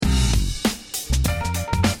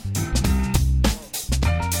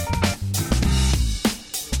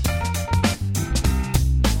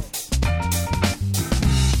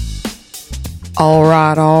All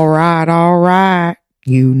right, all right, all right.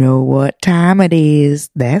 You know what time it is.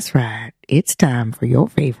 That's right. It's time for your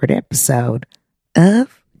favorite episode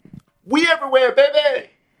of We Everywhere, baby!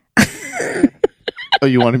 Oh,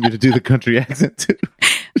 you wanted me to do the country accent too?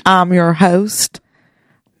 I'm your host,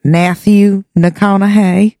 Matthew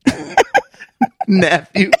McConaughey.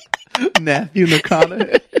 Matthew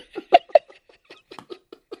McConaughey.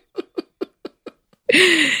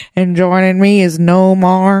 And joining me is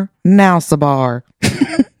Nomar Nausabar.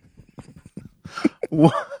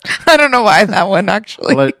 I don't know why that one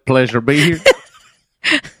actually. Pleasure to be here.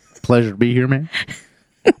 Pleasure to be here, man.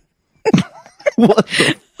 What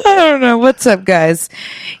the? I don't know. What's up, guys?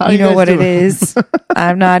 How you know guys what doing? it is.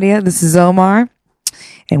 I'm Nadia. This is Omar.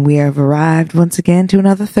 And we have arrived once again to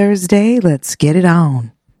another Thursday. Let's get it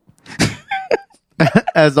on.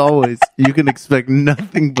 As always, you can expect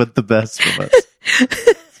nothing but the best from us.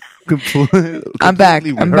 I'm back.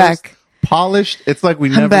 Completely I'm rehearsed, back. Polished. It's like we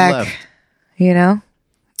I'm never back. left. You know?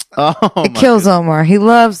 Oh, It my kills Omar. He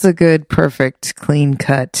loves a good, perfect, clean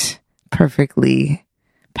cut, perfectly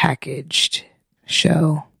packaged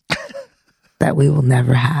show that we will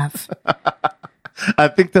never have. I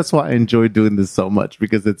think that's why I enjoy doing this so much,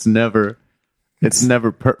 because it's never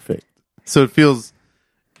perfect. So it feels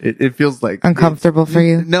like Uncomfortable for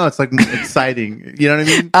you? No, it's like exciting. You know what I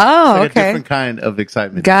mean? Oh, It's like okay. a different kind of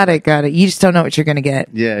excitement. Got it. You just don't know what you're going to get.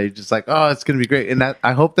 Yeah, you're just like, oh, it's gonna be great, and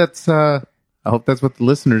I hope that's what the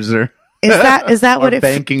listeners are. Is that what are it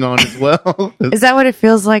banking on as well? is that what it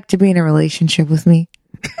feels like to be in a relationship with me?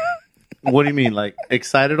 What do you mean, like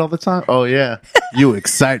excited all the time? Oh yeah, you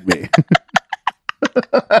excite me.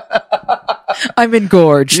 I'm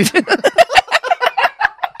engorged.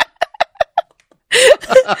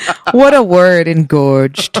 What a word,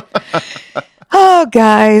 engorged. Oh,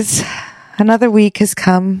 guys, another week has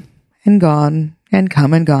come and gone and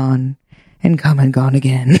come and gone and come and gone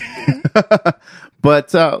again.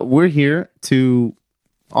 But we're here to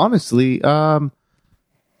honestly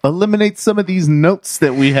eliminate some of these notes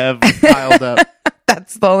that we have piled up.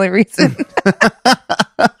 That's the only reason.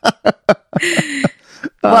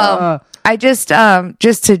 Well, I just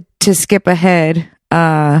to skip ahead.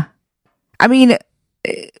 I mean,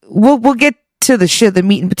 we'll get to the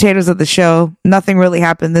meat and potatoes of the show. Nothing really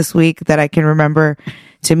happened this week that I can remember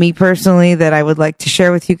to me personally that I would like to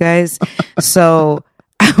share with you guys. So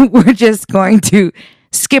we're just going to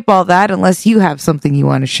skip all that unless you have something you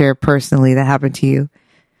want to share personally that happened to you.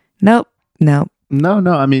 Nope. No.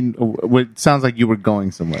 I mean, it sounds like you were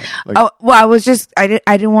going somewhere. Like, Oh, well, I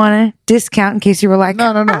didn't want to discount in case you were like,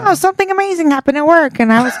 No. oh, something amazing happened at work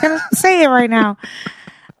and I was going to say it right now.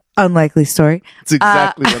 Unlikely story. That's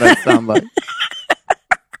exactly what I sound like.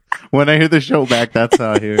 When I hear the show back, that's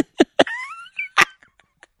how I hear it.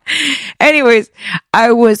 Anyways,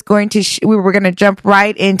 I was going to, we were going to jump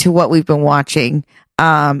right into what we've been watching.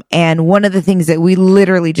 And one of the things that we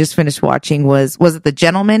literally just finished watching was it The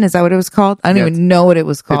Gentleman? Is that what it was called? I don't even know what it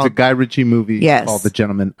was called. It's a Guy Ritchie movie Yes. called The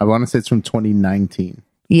Gentleman. I want to say it's from 2019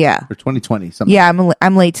 Yeah. or 2020. Something. Yeah,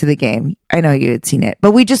 I'm late to the game. I know you had seen it,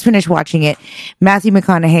 but we just finished watching it. Matthew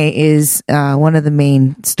McConaughey is one of the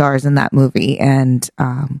main stars in that movie, and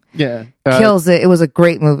Yeah. kills it. It was a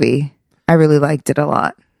great movie. I really liked it a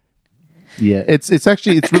lot. Yeah, it's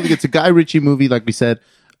really good. It's a Guy Ritchie movie, like we said,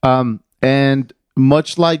 and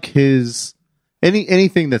much like his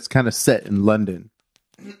anything that's kind of set in London.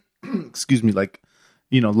 Excuse me, like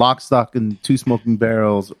Lock, Stock, and Two Smoking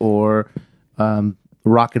Barrels, or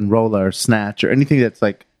Rock and Roller, or Snatch, or anything that's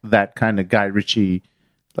like that kind of Guy Ritchie.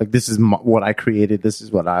 Like, this is what I created. This is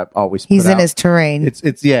what I always. He's put in out. his terrain. It's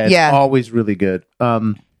always really good.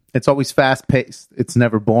 It's always fast paced. It's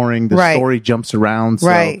never boring. The Right. story jumps around. So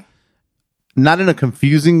right. not in a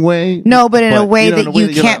confusing way. No, but in a way that you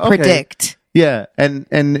you're can't like, okay. predict. Yeah, and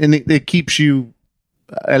it keeps you,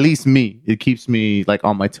 at least me, it keeps me like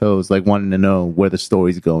on my toes, like wanting to know where the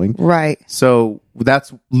story's going. Right. So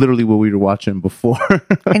that's literally what we were watching before.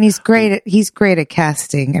 And he's great at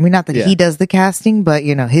casting. I mean, not that Yeah. he does the casting, but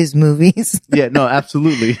his movies. Yeah, no,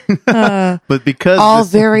 absolutely. But because All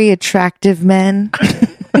very attractive men.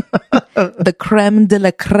 The creme de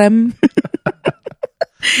la creme.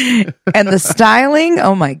 And the styling,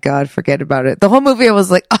 oh my God, forget about it. The whole movie, I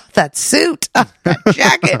was like, oh, that suit, oh, that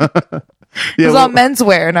jacket. It was all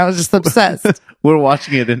menswear, and I was just obsessed. we're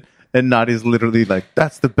watching it, and Nadia's literally like,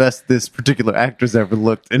 that's the best this particular actor's ever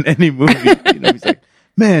looked in any movie. He's like,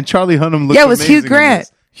 man, Charlie Hunnam looks Yeah, it was amazing Hugh Grant. in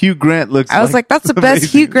this. Hugh Grant looks I was like, that's the best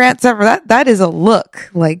amazing. Hugh Grant's ever. That is a look.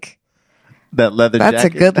 Like, That leather that's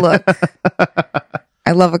jacket. a good look.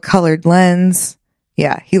 I love a colored lens.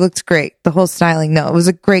 Yeah, he looked great. The whole styling. No, it was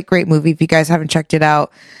a great, great movie. If you guys haven't checked it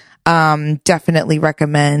out, Definitely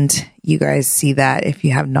recommend you guys see that if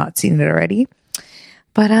you have not seen it already.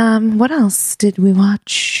 But what else did we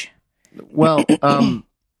watch? Well,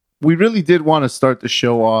 we really did want to start the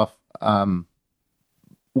show off.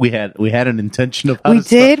 We had an intention of how we to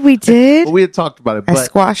start. We did. Well, we had talked about it, I but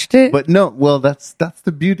squashed it. But no, well, that's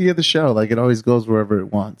the beauty of the show. Like, it always goes wherever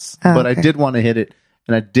it wants. Oh, but okay. I did want to hit it,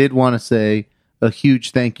 and I did want to say a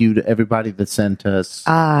huge thank you to everybody that sent us.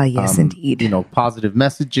 Yes, indeed. Positive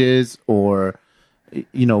messages or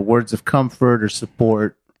words of comfort or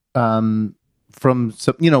support from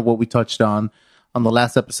some, what we touched on the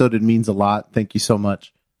last episode. It means a lot. Thank you so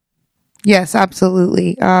much. Yes,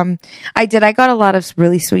 absolutely. I did. I got a lot of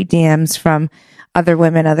really sweet DMs from other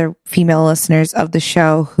women, other female listeners of the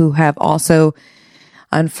show who have also,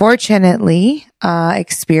 unfortunately,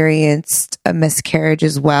 experienced a miscarriage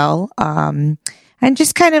as well. And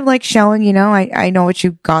just kind of like showing, I know what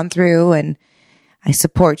you've gone through and I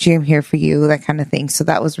support you. I'm here for you, that kind of thing. So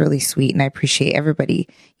that was really sweet. And I appreciate everybody,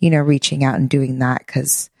 reaching out and doing that,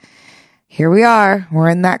 because here we are.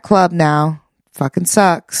 We're in that club now. Fucking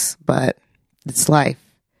sucks, but it's life.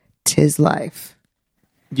 'Tis life.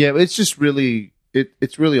 Yeah, it's just really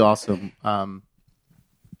it's really awesome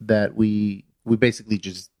that we basically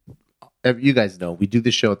just, you guys know, we do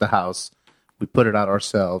the show at the house, we put it out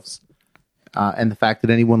ourselves, and the fact that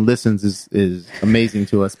anyone listens is amazing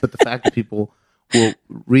to us. But the fact that people will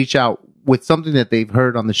reach out with something that they've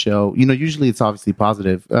heard on the show, usually it's obviously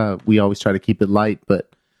positive. We always try to keep it light, but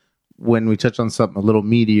when we touch on something a little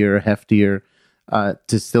meatier, heftier,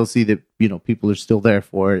 to still see that people are still there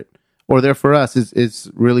for it or there for us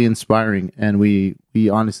is really inspiring, and we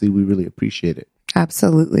honestly really appreciate it.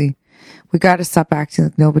 Absolutely. We got to stop acting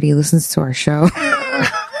like nobody listens to our show.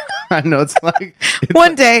 I know it's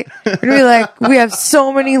one day we're gonna be like, we have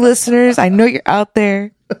so many listeners. I know you're out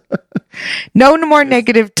there. No more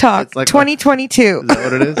negative talk. Like 2022. Is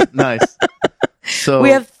that what it is? Nice. So we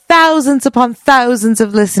have thousands upon thousands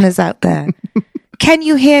of listeners out there. Can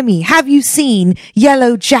you hear me? Have you seen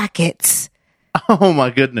Yellow Jackets? Oh my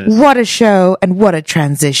goodness. What a show and what a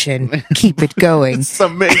transition. Keep it going. It's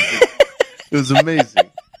amazing. It was amazing.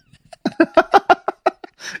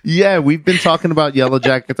 Yeah, we've been talking about Yellow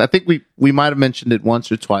Jackets. I think we might have mentioned it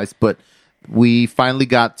once or twice, but we finally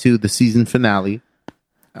got to the season finale.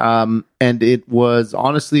 And it was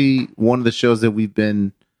honestly one of the shows that we've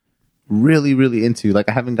been really, really into. Like,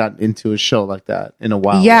 I haven't gotten into a show like that in a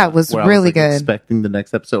while. Yeah, it was really good. Expecting the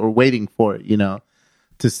next episode or waiting for it,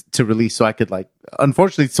 to release, so I could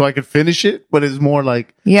unfortunately, I could finish it. But it's more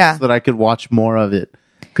like, so that I could watch more of it,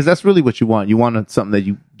 because that's really what you want. You want something that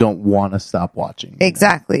you don't want to stop watching.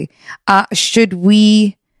 Exactly. Should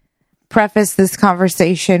we preface this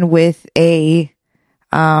conversation with a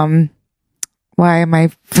why am I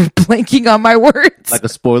blanking on my words? Like a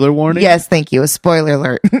spoiler warning? Yes, thank you. A spoiler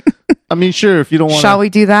alert. I mean, sure, if you don't want Shall we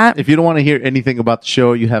do that? If you don't want to hear anything about the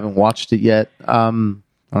show, you haven't watched it yet, I don't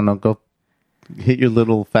know, go hit your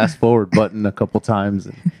little fast forward button a couple times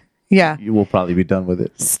and you will probably be done with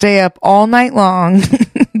it. Stay up all night long.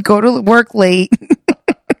 Go to work late.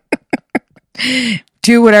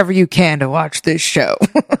 Do whatever you can to watch this show.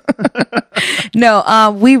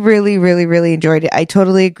 No, we really, really, really enjoyed it. I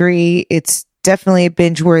totally agree. It's definitely a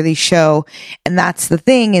binge-worthy show. And that's the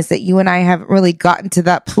thing, is that you and I haven't really gotten to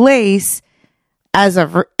that place as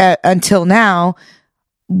of until now,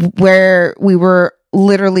 where we were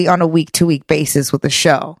literally on a week-to-week basis with the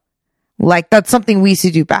show. Like, that's something we used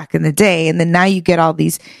to do back in the day. And then now you get all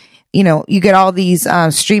these,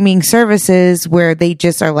 streaming services where they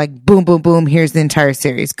just are like, boom, boom, boom, here's the entire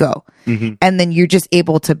series, go. Mm-hmm. And then you're just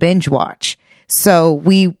able to binge watch. So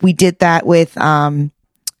we did that with,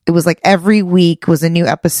 it was like every week was a new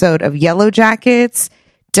episode of Yellow Jackets,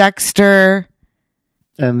 Dexter.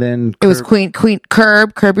 And then it was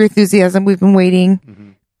Curb Your Enthusiasm. We've been waiting. Mm-hmm.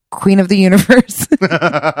 Queen of the Universe.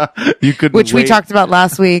 You couldn't Which wait. We talked about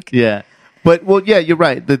last week. Yeah. But, well, yeah, you're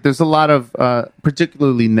right. There's a lot of,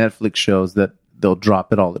 particularly Netflix shows that they'll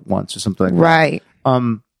drop it all at once or something like that. Right.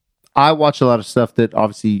 I watch a lot of stuff that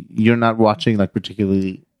obviously you're not watching, like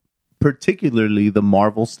particularly the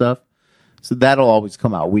Marvel stuff. So that'll always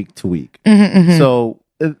come out week to week. Mm-hmm, mm-hmm. So,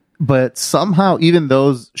 but somehow even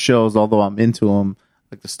those shows, although I'm into them,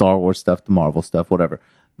 like the Star Wars stuff, the Marvel stuff, whatever,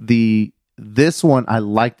 this one I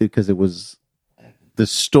liked it because the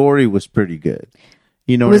story was pretty good.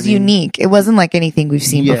 You know, it was unique. It wasn't like anything we've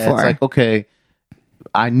seen before. It's like, okay,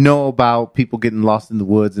 I know about people getting lost in the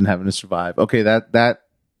woods and having to survive. Okay, that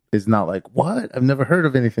is not like, what? I've never heard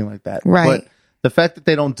of anything like that. Right. But the fact that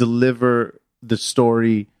they don't deliver the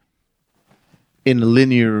story in a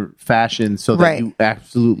linear fashion so that you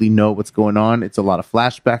absolutely know what's going on. It's a lot of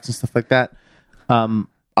flashbacks and stuff like that.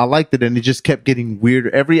 I liked it, and it just kept getting weirder.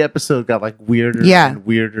 Every episode got like weirder and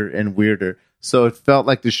weirder and weirder. So it felt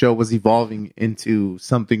like the show was evolving into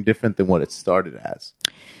something different than what it started as.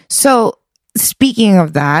 So speaking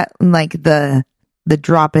of that, like the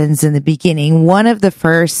drop-ins in the beginning, one of the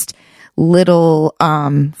first little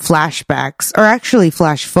flashbacks, or actually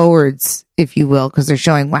flash forwards, if you will, because they're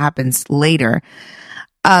showing what happens later.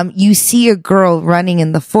 You see a girl running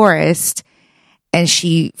in the forest, and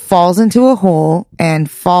she falls into a hole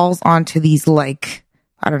and falls onto these, like,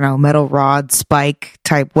 I don't know, metal rod, spike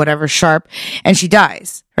type, whatever, sharp, and she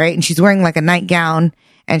dies, right? And she's wearing like a nightgown,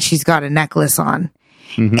 and she's got a necklace on.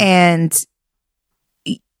 Mm-hmm. And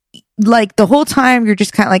like the whole time you're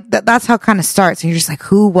just kind of like, that's how it kind of starts. And you're just like,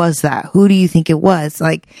 who was that? Who do you think it was?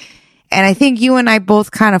 Like, and I think you and I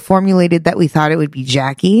both kind of formulated that we thought it would be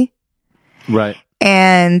Jackie. Right.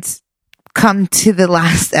 And come to the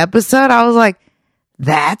last episode, I was like,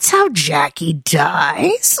 that's how Jackie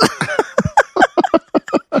dies?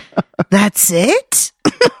 That's it?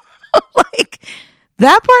 Like,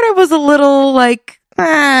 that part I was a little like,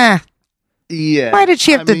 yeah. Why did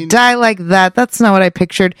she have to die like that? That's not what I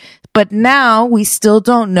pictured. But now we still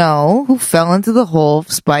don't know who fell into the hole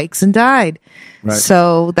of spikes and died. Right.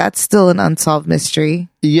 So that's still an unsolved mystery.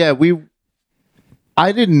 Yeah,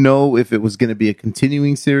 I didn't know if it was going to be a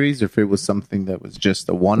continuing series or if it was something that was just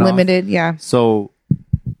a one-off. Limited, yeah. So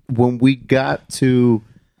when we got to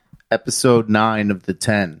episode 9 of the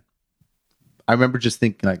 10, I remember just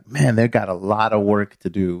thinking like, man, they got a lot of work to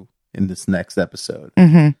do in this next episode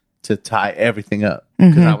to tie everything up.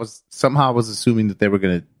 Because I was assuming that they were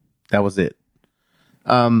going to, that was it.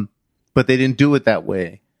 But they didn't do it that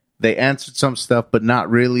way. They answered some stuff, but not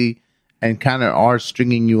really, and kind of are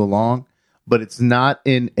stringing you along. But it's not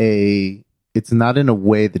in a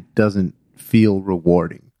way that doesn't feel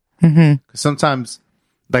rewarding. Because sometimes,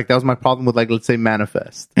 like, that was my problem with, like, let's say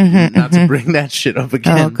Manifest. Not to bring that shit up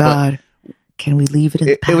again. Oh God, can we leave it in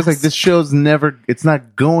the past? It was like, this show's it's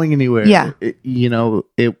not going anywhere. Yeah,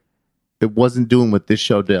 it wasn't doing what this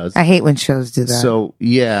show does. I hate when shows do that. So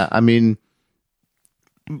yeah, I mean,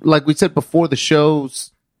 like we said before, the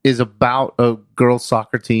shows is about a girls'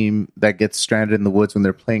 soccer team that gets stranded in the woods when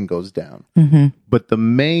their plane goes down. But the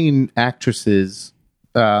main actresses,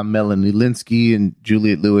 Melanie Linsky and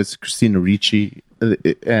Juliette Lewis, Christina Ricci,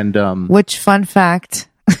 and which, fun fact?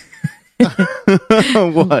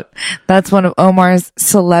 What? That's one of Omar's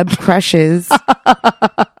celeb crushes.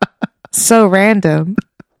 So random.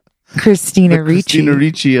 Christina Ricci. Christina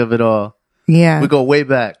Ricci of it all. Yeah, we go way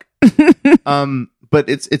back. But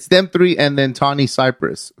it's them three and then Tawny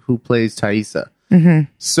Cypress, who plays Thaisa.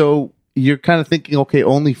 So you're kind of thinking, okay,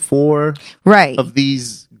 only 4 of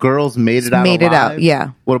these girls made it out alive.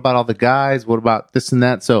 Yeah. What about all the guys? What about this and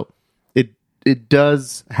that? So it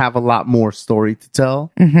does have a lot more story to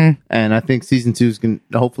tell. And I think season 2 is going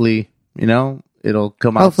to hopefully, it'll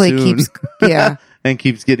come out soon. Hopefully and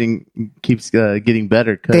keeps getting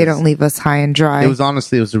better. They don't leave us high and dry. It was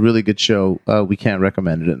a really good show. We can't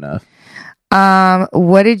recommend it enough.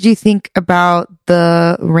 What did you think about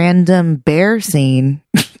the random bear scene?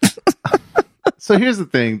 So here's the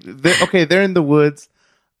thing. They're in the woods.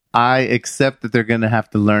 I accept that they're going to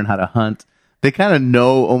have to learn how to hunt. They kind of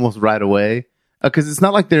know almost right away. Because it's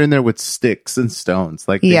not like they're in there with sticks and stones.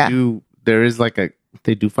 Like they do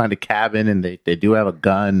find a cabin and they do have a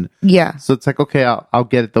gun. Yeah. So it's like, okay, I'll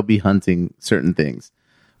get it. They'll be hunting certain things.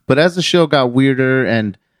 But as the show got weirder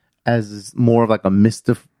and as more of like a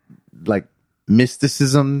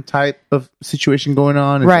mysticism type of situation going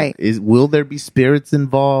on. Right. Will there be spirits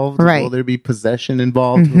involved? Right. Will there be possession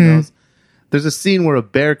involved? Who knows? There's a scene where a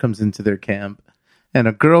bear comes into their camp and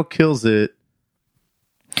a girl kills it.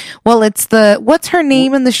 Well, it's what's her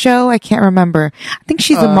name in the show? I can't remember. I think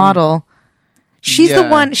she's a model. She's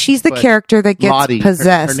the character that gets Lottie.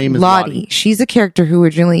 possessed. Her name is Lottie. She's a character who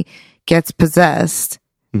originally gets possessed.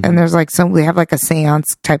 And there's like they have like a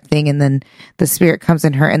seance type thing, and then the spirit comes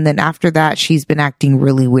in her, and then after that she's been acting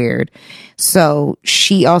really weird. So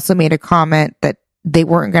she also made a comment that they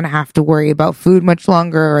weren't going to have to worry about food much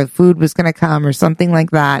longer, or food was going to come or something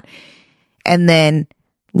like that. And then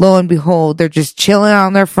lo and behold, they're just chilling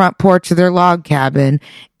on their front porch of their log cabin,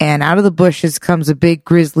 and out of the bushes comes a big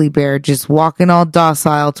grizzly bear just walking all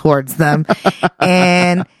docile towards them.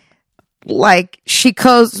 And like she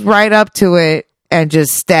goes right up to it and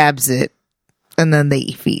just stabs it, and then they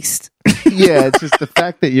feast. Yeah, it's just the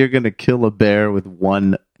fact that you're going to kill a bear with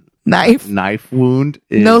one knife wound.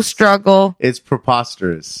 No struggle. It's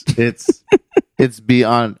preposterous. It's It's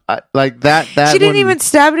beyond like that. She didn't even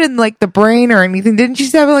stab it in like the brain or anything. Didn't she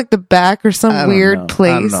stab it like the back or some weird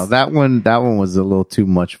place? I don't know. That one was a little too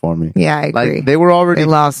much for me. Yeah, I agree. Like they were already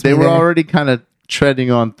they were already kind of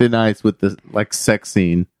treading on thin ice with the like sex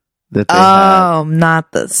scene that they had.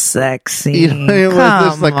 Not the sex scene. You know, it was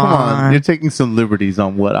just like, come on, you're taking some liberties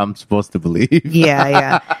on what I'm supposed to believe.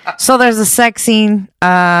 Yeah. So there's a sex scene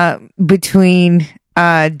between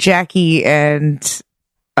Jackie and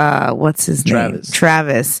what's his name?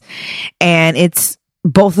 Travis. And it's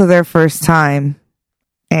both of their first time,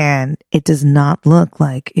 and it does not look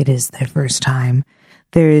like it is their first time.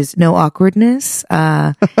 There is no awkwardness.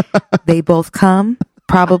 They both come,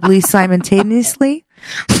 probably simultaneously.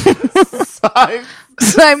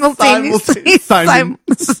 Simultaneously.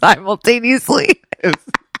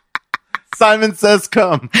 Simon says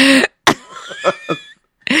come.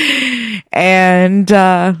 And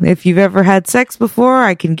if you've ever had sex before,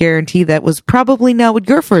 I can guarantee that was probably not what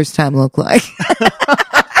your first time looked like.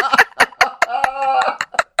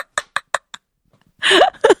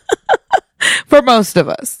 For most of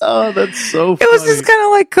us. Oh, that's so funny. It was just kind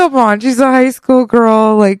of like, come on, she's a high school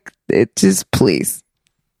girl. Like, it just, please.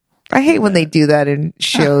 I hate when they do that in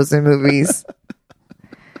shows and movies.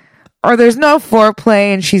 Or there's no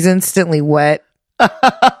foreplay and she's instantly wet.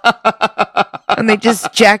 And they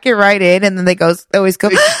just jack it right in, and then they always go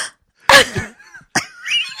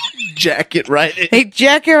jack it right in. They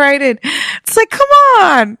jack it right in. It's like, come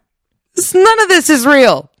on. None of this is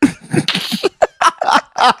real.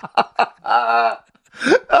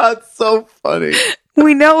 That's so funny.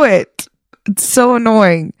 We know it. It's so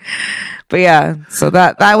annoying. But yeah, so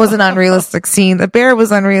that was an unrealistic scene. The bear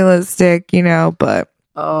was unrealistic, but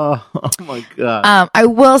oh my God. I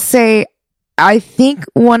will say, I think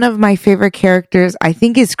one of my favorite characters,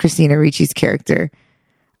 is Christina Ricci's character.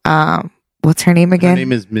 What's her name again? Her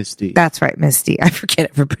name is Misty. That's right, Misty. I forget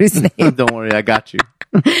everybody's name. Don't worry, I got you.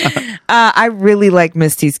 I really like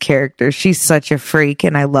Misty's character. She's such a freak,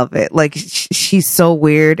 and I love it. Like, she's so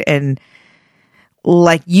weird, and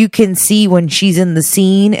like you can see when she's in the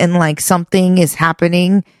scene and like something is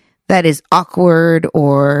happening that is awkward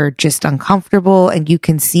or just uncomfortable, and you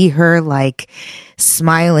can see her like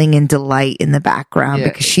smiling in delight in the background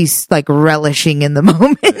because she's like relishing in the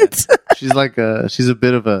moment. She's like she's a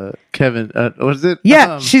bit of a Kevin. What is it?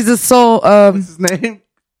 Yeah, she's a soul. What's his name?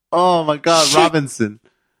 Oh my God, Robinson.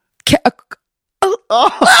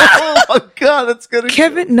 Oh my God, that's gonna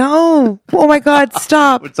Kevin. No, oh my God,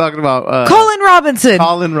 stop. We're talking about Colin Robinson.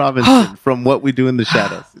 Colin Robinson from What We Do in the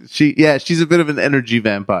Shadows. She's a bit of an energy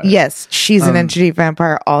vampire. Yes, she's an energy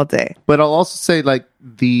vampire all day. But I'll also say, like,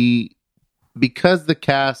 because the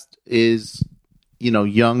cast is,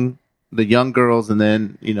 young, the young girls, and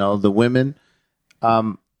then the women.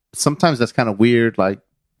 Sometimes that's kind of weird. Like,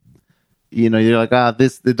 you're like,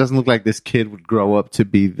 it doesn't look like this kid would grow up to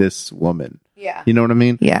be this woman. Yeah. You know what I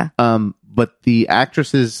mean? Yeah. But the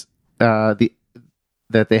actresses that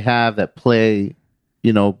they have that play,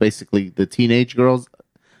 basically the teenage girls,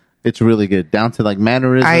 it's really good. Down to like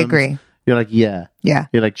mannerisms. I agree. You're like, yeah.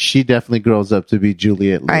 You're like, she definitely grows up to be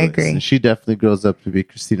Juliette Lewis. I agree. And she definitely grows up to be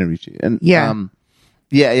Christina Ricci. And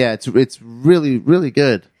it's really, really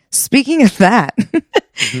good. Speaking of that,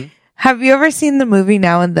 have you ever seen the movie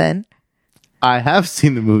Now and Then? I have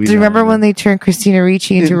seen the movie. Do you remember when they turned Christina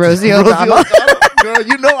Ricci into Rosie O'Donnell? Girl,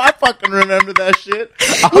 I fucking remember that shit.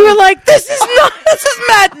 You were like, this is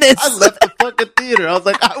madness. I left the fucking theater. I was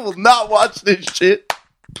like, I will not watch this shit.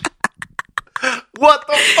 What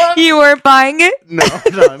the fuck? You weren't buying it? No.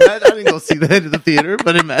 I didn't go see that in the theater,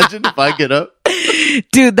 but imagine if I get up.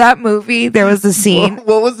 Dude, that movie, there was a scene.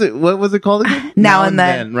 What was it? What was it called again? Now and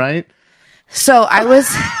Then, right? So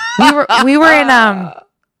we were in,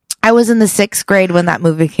 I was in the 6th grade when that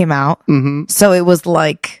movie came out. Mm-hmm. So it was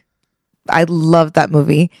like, I loved that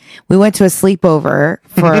movie. We went to a sleepover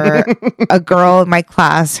for a girl in my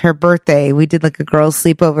class, her birthday. We did like a girl's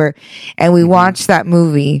sleepover, and we watched that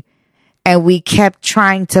movie, and we kept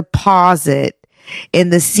trying to pause it in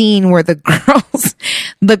the scene where the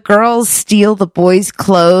girls steal the boys'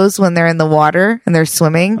 clothes when they're in the water and they're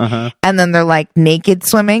swimming. And then they're like naked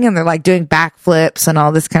swimming, and they're like doing backflips and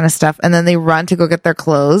all this kind of stuff. And then they run to go get their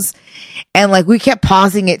clothes. And like we kept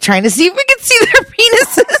pausing it, trying to see if we could see their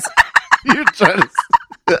penises. You're trying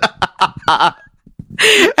to.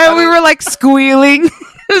 And we were like squealing. It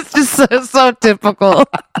was just so typical.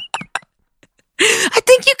 I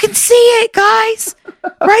think you can see it, guys.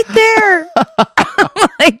 Right there.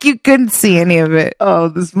 Like you couldn't see any of it. Oh,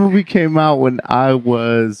 this movie came out when I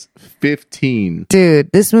was 15.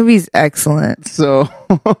 Dude, this movie's excellent. So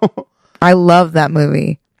I love that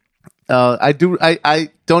movie. I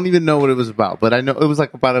don't even know what it was about, but I know it was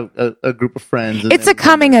like about a group of friends. It's a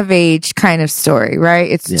coming of age kind of story,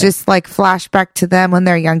 right? It's just like flashback to them when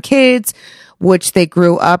they're young kids, which they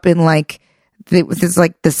grew up in like this is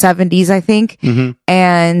like the 70s, I think.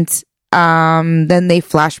 And then they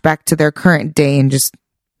flash back to their current day and just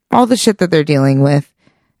all the shit that they're dealing with.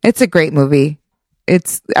 It's a great movie.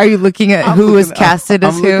 Are you looking at who was casted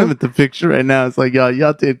as who? I'm looking at the picture right now. It's like,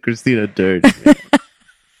 y'all did Christina dirty.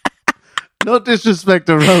 No disrespect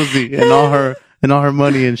to Rosie and all her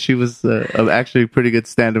money, and she was actually a pretty good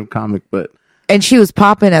stand-up comic, and she was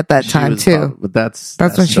popping at that time too. But that's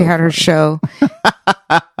when she had her show.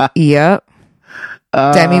 Yep.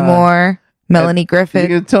 Demi Moore, Melanie Griffith.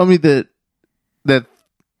 You're gonna tell me that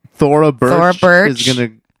Thora Birch is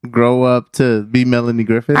gonna grow up to be Melanie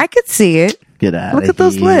Griffith? I could see it. Get out! Look at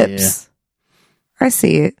those lips. I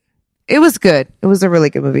see it. It was good. It was a really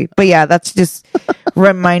good movie. But yeah, that's just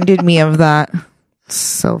reminded me of that.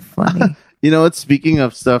 So funny. You know what? Speaking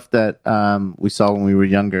of stuff that we saw when we were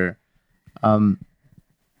younger, so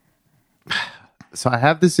I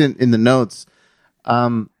have this in the notes,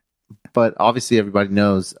 but obviously everybody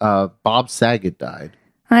knows Bob Saget died.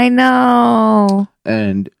 I know.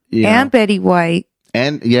 And Betty White.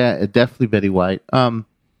 And yeah, definitely Betty White.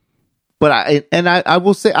 But I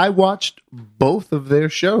will say I watched both of their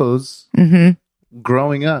shows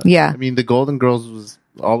growing up. Yeah. I mean, the Golden Girls was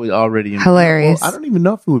already hilarious. Well, I don't even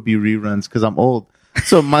know if it would be reruns because I'm old.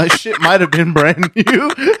 So my shit might have been brand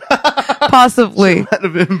new. Possibly. Might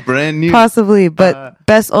have been brand new. Possibly, but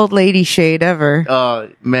best old lady shade ever. Oh,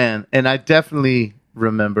 man. And I definitely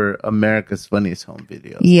remember America's Funniest Home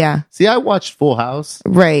Videos. Yeah. See, I watched Full House.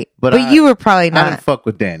 Right. But you were probably not. I didn't fuck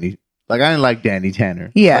with Danny. Like, I didn't like Danny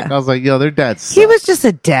Tanner. Yeah. Like, I was like, yo, their dad sucks. He was just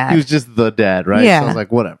a dad. He was just the dad, right? Yeah. So I was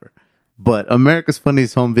like, whatever. But America's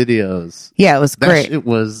Funniest Home Videos. Yeah, it was great. It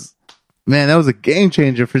was, man, that was a game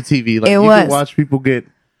changer for TV. Like, you could watch people get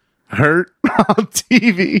hurt on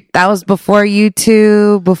TV. That was before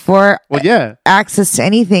YouTube, before access to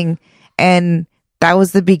anything. And that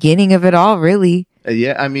was the beginning of it all, really.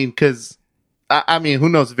 Yeah, I mean, because, I mean, who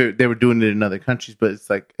knows if they were doing it in other countries, but it's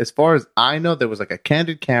like, as far as I know, there was like a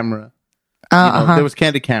candid camera. There was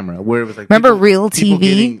candid camera where it was like, remember Real TV?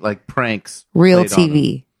 Getting, like, pranks. Real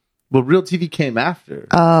TV. Well, Real TV came after.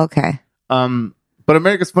 Oh, okay. But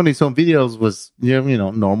America's Funniest Home Videos was, you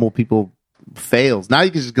know, normal people fails. Now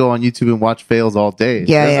you can just go on YouTube and watch fails all day.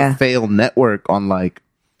 Yeah, There's a fail network on like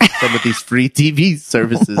some of these free TV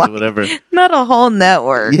services or whatever. Not a whole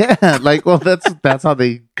network. Yeah, like, well, that's how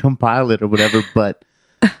they compile it or whatever. But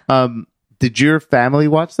did your family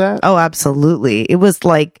watch that? Oh, absolutely. It was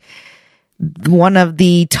like one of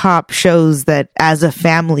the top shows that as a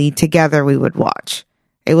family together we would watch.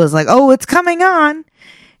 It was like, oh, it's coming on.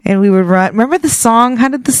 And we would run. Remember the song? How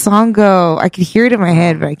did the song go? I could hear it in my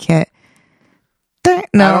head, but I can't.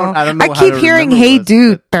 No. I don't know. I keep hearing Hey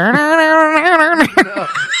Dude. Not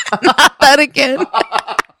that again.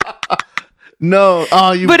 No.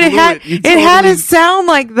 Oh, you But blew it had to sound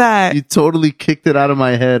like that. You totally kicked it out of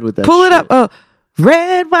my head with that. Pull it up. Oh.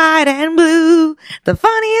 Red, white, and blue, the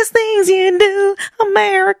funniest things you do.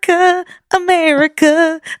 America,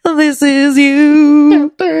 America, this is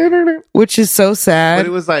you. Which is so sad. But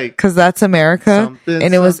it was like, because that's America.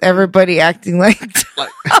 And it was everybody acting like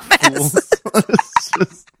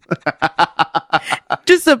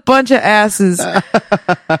just a bunch of asses. No,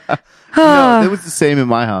 it was the same in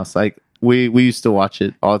my house. Like, we used to watch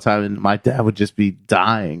it all the time, and my dad would just be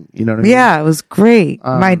dying. You know what I mean? Yeah, it was great.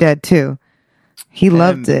 My dad, too. He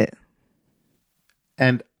loved it.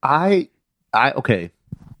 And I okay.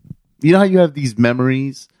 You know how you have these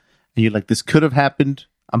memories and you're like, this could have happened.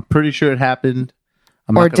 I'm pretty sure it happened.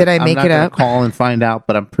 Did I make it up? Call and find out,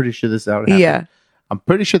 but I'm pretty sure this happened. Yeah. I'm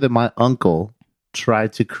pretty sure that my uncle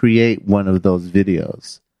tried to create one of those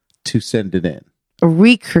videos to send it in.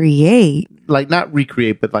 Recreate? Like, not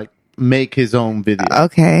recreate, but like make his own video.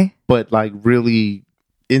 Okay. But like really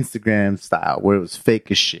Instagram style, where it was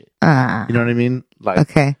fake as shit. You know what I mean? Like,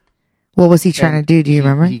 okay. What was he trying to do? Do you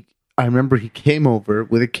remember? I remember he came over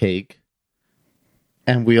with a cake,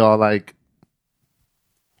 and we all like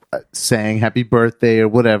sang happy birthday or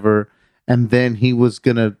whatever, and then we were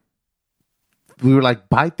like,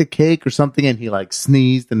 bite the cake or something, and he like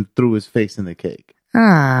sneezed and threw his face in the cake.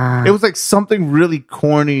 It was like something really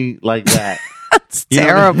corny like that. That's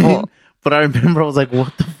terrible. I mean? But I remember I was like,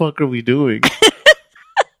 what the fuck are we doing?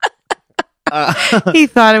 He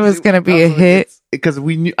thought it was going to be a hit. Because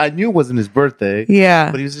I knew it wasn't his birthday.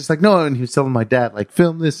 Yeah. But he was just like, no. And he was telling my dad, like,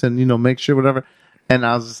 film this and, make sure whatever. And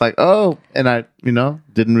I was just like, oh, and I,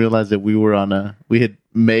 didn't realize that we had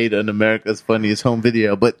made an America's Funniest Home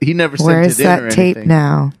Video, but he never sent Where's it in or that tape anything.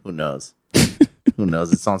 now? Who knows? Who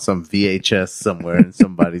knows? It's on some VHS somewhere in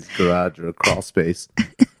somebody's garage or a crawl space.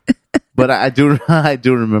 But I do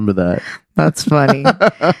remember that. That's funny.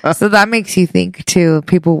 So that makes you think too.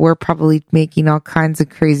 People were probably making all kinds of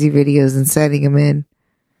crazy videos and sending them in.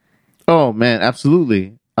 Oh man,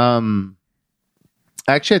 absolutely. Actually,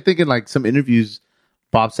 I think in like some interviews,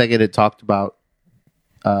 Bob Saget had talked about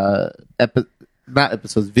not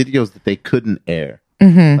episodes, videos that they couldn't air.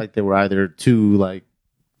 Mm-hmm. Like they were either too like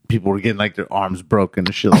people were getting like their arms broken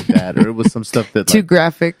or shit like that, or it was some stuff that Too like,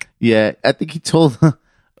 graphic. Yeah, I think he told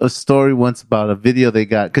a story once about a video they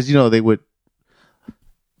got because they would,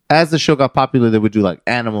 as the show got popular, they would do like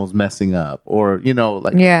animals messing up or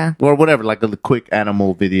or whatever, like a quick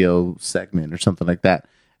animal video segment or something like that.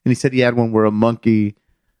 And he said he had one where a monkey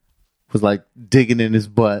was like digging in his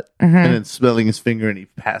butt and then smelling his finger and he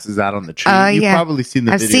passes out on the tree. You've probably seen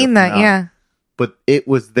the video. I've seen that, now. yeah. But it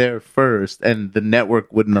was there first and the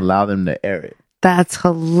network wouldn't allow them to air it. That's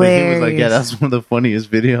hilarious. But he was like, yeah, that's one of the funniest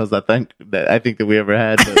videos I think that we ever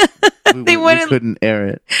had. But we couldn't air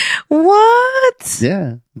it. What?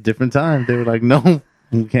 Yeah. Different time. They were like, no,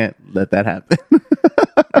 we can't let that happen.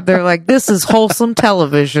 They're like, this is wholesome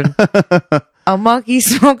television. A monkey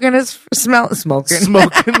smoking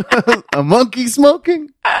Smoking. A monkey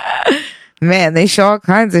smoking. Man, they show all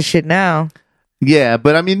kinds of shit now. Yeah,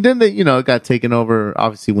 but I mean, then they, it got taken over.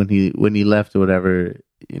 Obviously, when he left or whatever,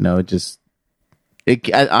 it just.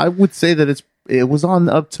 I would say that it was on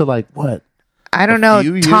up to like what? I don't know.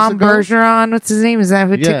 Tom Bergeron, what's his name? Is that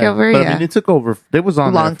who took over? But I mean, it took over. It was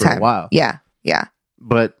on long there for time. a while. Yeah.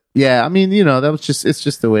 But yeah, I mean, that was it's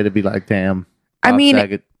just a way to be like, damn. I mean,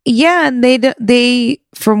 Saget. Yeah, and they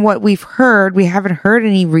from what we've heard, we haven't heard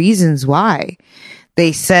any reasons why.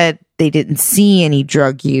 They said they didn't see any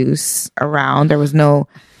drug use around. There was no,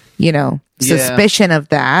 suspicion of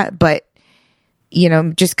that, but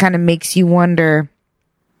just kind of makes you wonder,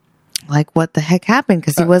 like, what the heck happened?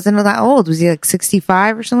 Because he wasn't that old. Was he like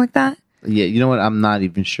 65 or something like that? Yeah, you know what? I'm not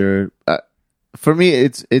even sure. For me,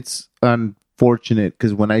 it's unfortunate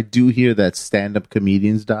because when I do hear that stand-up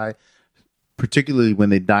comedians die, particularly when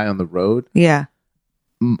they die on the road, yeah,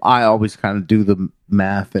 I always kind of do the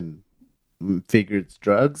math and figure it's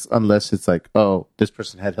drugs, unless it's like, oh, this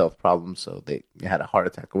person had health problems, so they had a heart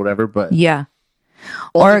attack or whatever. But yeah,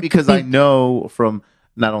 only because I know from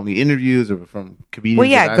not only interviews or from comedians. Well,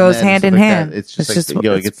 yeah, it goes hand in hand. It's just like,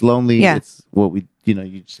 it gets lonely. Yeah. It's what we,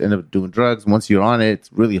 you just end up doing drugs. Once you're on it,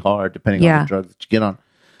 it's really hard depending on the drugs that you get on.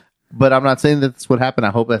 But I'm not saying that's what happened.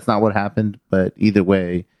 I hope that's not what happened. But either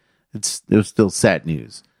way, it was still sad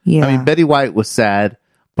news. Yeah. I mean, Betty White was sad,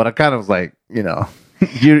 but I kind of was like, I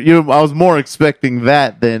was more expecting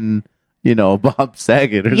that than, Bob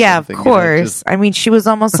Saget or something. Yeah, of course. I mean, she was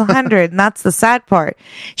almost 100, and that's the sad part.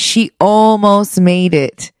 She almost made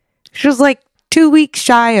it. She was like 2 weeks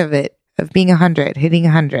shy of it, of being 100, hitting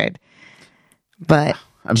 100. But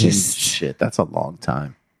I mean, shit, that's a long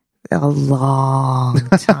time. A long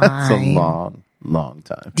time. That's a long, long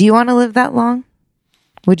time. Do you want to live that long?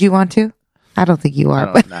 Would you want to? I don't think you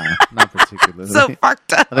are. Nah, not particularly. So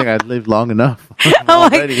fucked up. I think I'd lived long enough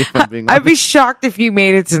already. If I'm being honest. I'd be shocked if you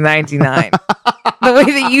made it to 99. The way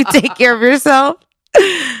that you take care of yourself,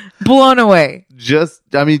 blown away. Just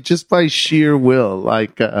by sheer will.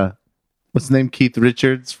 Like, what's his name? Keith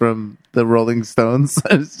Richards from the Rolling Stones.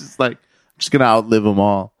 It's just like, I'm just gonna outlive them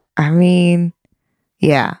all. I mean,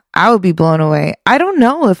 yeah, I would be blown away. I don't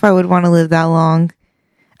know if I would want to live that long.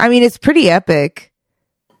 I mean, it's pretty epic.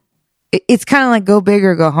 It's kind of like go big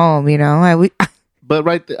or go home, But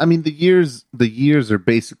I mean, the years are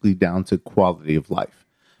basically down to quality of life.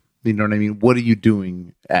 You know what I mean? What are you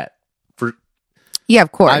doing Yeah,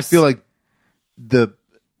 of course. I feel like the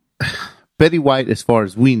Betty White, as far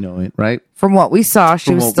as we know it, right? From what we saw,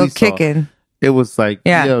 she was still kicking. It was like,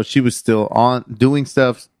 she was still on doing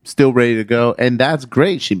stuff, still ready to go, and that's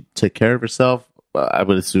great. She took care of herself, I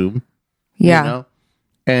would assume. Yeah,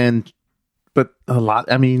 but a lot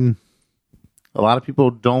of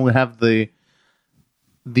people don't have the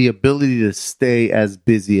ability to stay as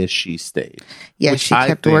busy as she stayed. Yeah, she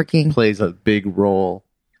kept working. Plays a big role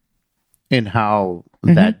in how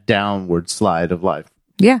that downward slide of life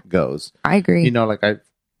goes. I agree. Like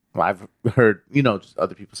I've heard, just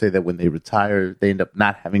other people say that when they retire, they end up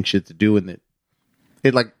not having shit to do, and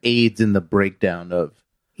it like aids in the breakdown of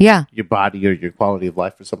your body or your quality of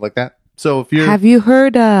life or something like that. So have you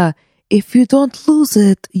heard? If you don't lose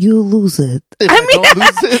it, you lose it. Don't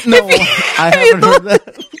lose it? No, I haven't heard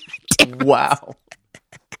that. Wow.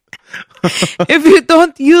 If you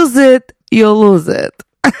don't use it, you'll lose it.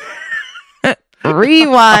 I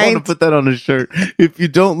Rewind. want to put that on a shirt. If you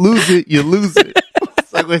don't lose it, you lose it.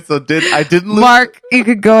 It's like, wait, so I didn't lose Mark, you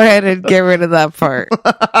could go ahead and get rid of that part.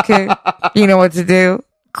 Okay. You know what to do.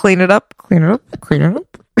 Clean it up. Clean it up. Clean it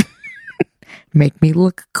up. Make me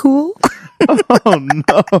look cool. it? Oh,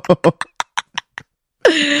 no.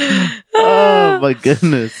 Oh, my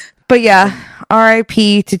goodness. But yeah,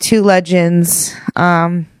 RIP to two legends.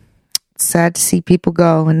 Sad to see people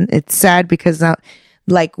go, and it's sad because now,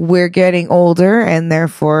 like, we're getting older, and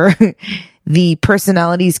therefore the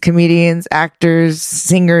personalities, comedians, actors,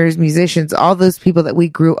 singers, musicians, all those people that we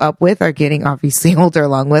grew up with are getting obviously older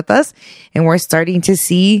along with us, and we're starting to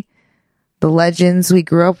see the legends we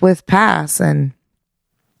grew up with pass, and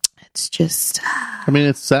it's just I mean,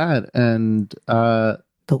 it's sad, and the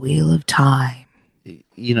wheel of time.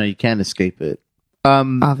 you know, you can't escape it.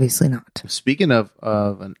 Obviously not. Speaking of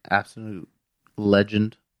an absolute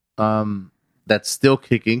legend, that's still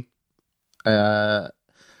kicking,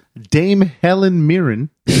 Dame Helen Mirren.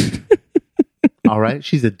 All right,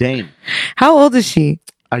 she's a dame. How old is she?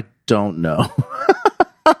 I don't know.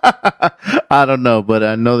 I don't know, but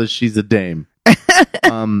I know that she's a dame.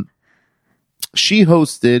 She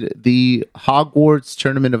hosted the Hogwarts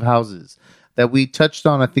Tournament of Houses that we touched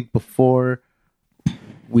on, I think, before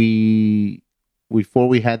we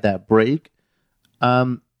had that break.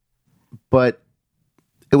 But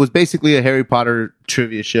it was basically a Harry Potter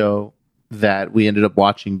trivia show that we ended up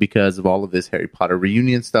watching because of all of this Harry Potter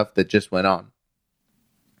reunion stuff that just went on.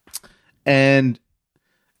 And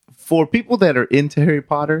for people that are into Harry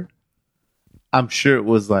Potter, I'm sure it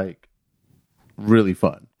was like really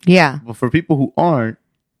fun. Yeah. But for people who aren't,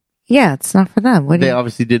 Yeah, it's not for them. they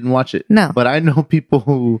obviously didn't watch it. No. But I know people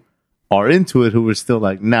who are into it who were still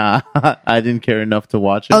like, nah, I didn't care enough to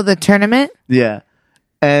watch it. Oh, the tournament? Yeah.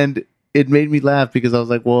 And it made me laugh because I was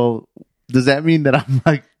like, well, does that mean that I'm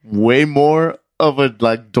like way more of a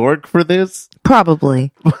like dork for this?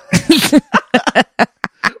 Probably. But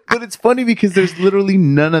it's funny because there's literally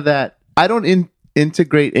none of that. I don't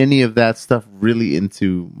integrate any of that stuff really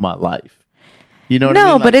into my life. You know what I mean?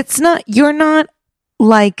 No, but it's not, you're not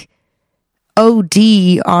like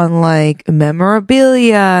OD on like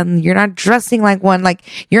memorabilia, and you're not dressing like one. Like,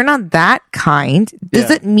 you're not that kind. Does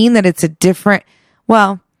Yeah. it mean that it's a different,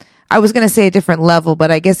 well, I was going to say a different level,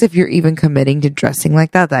 but I guess if you're even committing to dressing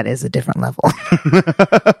like that, that is a different level.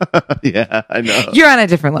 Yeah, I know. You're on a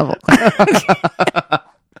different level.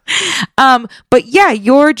 But yeah,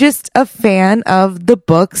 you're just a fan of the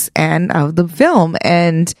books and of the film,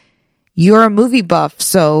 and you're a movie buff,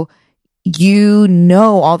 so you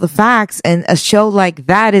know all the facts, and a show like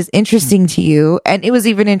that is interesting to you. And it was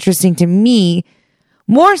even interesting to me,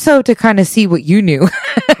 more so to kind of see what you knew.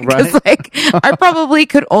 Because like, I probably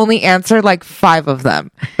could only answer like 5 of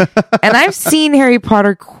them. And I've seen Harry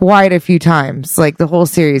Potter quite a few times, like the whole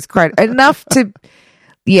series, quite enough to,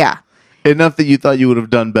 yeah. Enough that you thought you would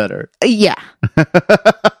have done better. Yeah.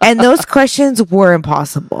 And those questions were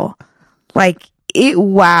impossible. Like,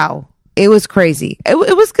 wow. It was crazy. It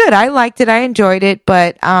was good. I liked it. I enjoyed it.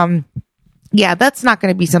 But, yeah, that's not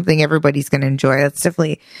going to be something everybody's going to enjoy. That's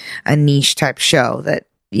definitely a niche type show that,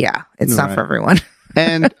 yeah, it's not for everyone.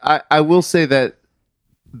 And I will say that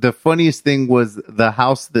the funniest thing was the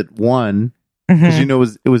house that won, because, you know,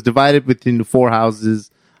 it was divided between the 4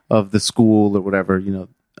 houses of the school or whatever, you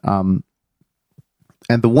know.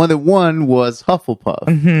 And the one that won was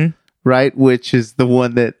Hufflepuff, right? Which is the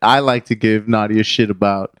one that I like to give Nadia shit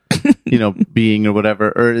about, you know, being or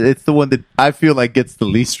whatever. Or it's the one that I feel like gets the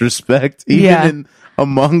least respect, even in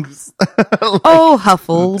amongst. Oh,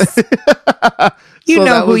 Huffles. You So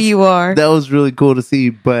know who you are. That was really cool to see.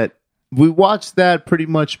 But we watched that pretty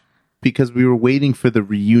much because we were waiting for the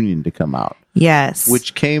reunion to come out. Yes.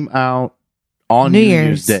 Which came out on New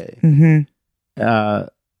Year's Day. Mm-hmm.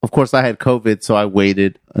 Of course, I had COVID, so I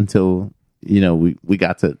waited until, you know, we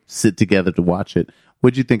got to sit together to watch it.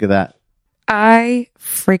 What'd you think of that? I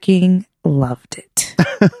freaking loved it.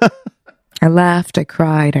 I laughed, I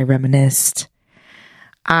cried, I reminisced.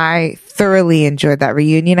 I thoroughly enjoyed that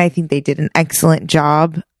reunion. I think they did an excellent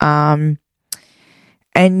job. And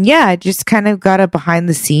yeah, I just kind of got a behind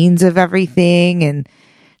the scenes of everything, and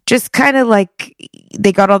just kind of like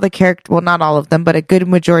they got all the characters, well, not all of them, but a good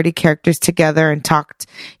majority of characters together and talked.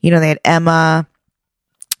 You know, they had Emma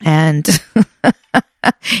and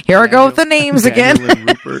here I go with the names again.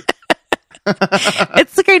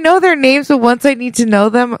 It's like I know their names, but once I need to know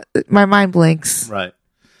them, my mind blanks. Right.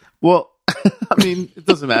 Well, I mean, it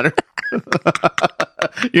doesn't matter.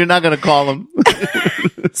 You're not going to call them.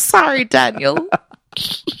 Sorry, Daniel.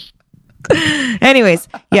 Anyways,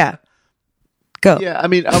 yeah. Go. Yeah, I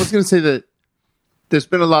mean, I was going to say that there's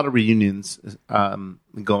been a lot of reunions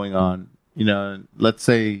going on. You know, let's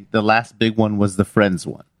say the last big one was the Friends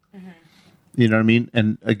one. Mm-hmm. You know what I mean?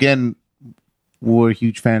 And again, we're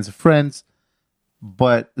huge fans of Friends,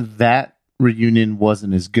 but that reunion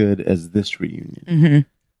wasn't as good as this reunion. Mm-hmm.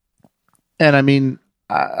 And I mean,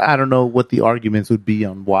 I don't know what the arguments would be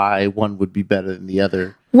on why one would be better than the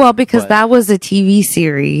other. Well, because that was a TV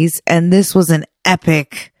series and this was an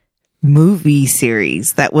epic movie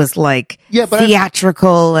series that was like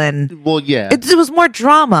theatrical and it was more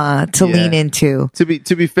drama to lean into. To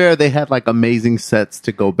be fair, they had like amazing sets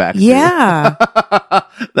to go back to. Yeah.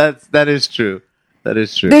 that is true. That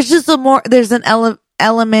is true. There's just there's an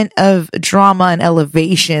element of drama and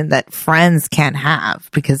elevation that Friends can't have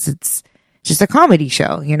because it's just a comedy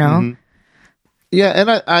show, you know? Mm-hmm. Yeah,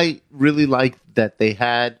 and I really like that they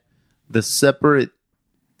had the separate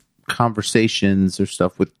conversations or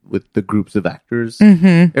stuff with the groups of actors.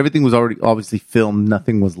 Mm-hmm. Everything was already obviously filmed.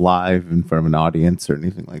 Nothing was live in front of an audience or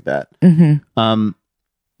anything like that. Mm-hmm.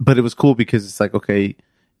 But it was cool because it's like, okay,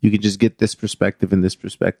 you can just get this perspective and this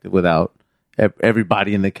perspective without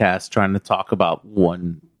everybody in the cast trying to talk about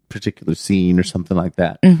one particular scene or something like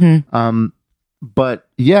that. Mm-hmm. But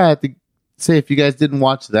yeah, I think, say if you guys didn't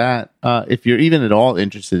watch that, if you're even at all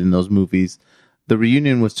interested in those movies, the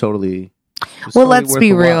reunion was totally... Well, let's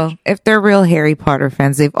be real. If they're real Harry Potter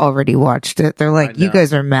fans, they've already watched it. They're like, you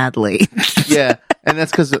guys are mad late. Yeah, and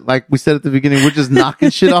that's because, like we said at the beginning, we're just knocking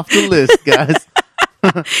shit off the list, guys.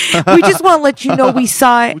 We just want to let you know we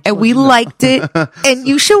saw it and we liked it, and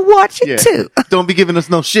you should watch it too. Don't be giving us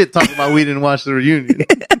no shit talking about we didn't watch the reunion.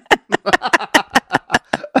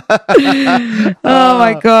 Oh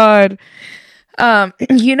my God.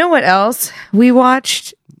 You know what else we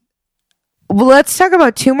watched? Well, let's talk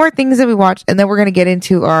about two more things that we watched, and then we're going to get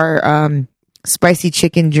into our spicy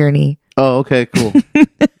chicken journey. Oh, okay, cool.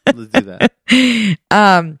 Let's do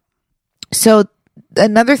that. So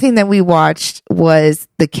another thing that we watched was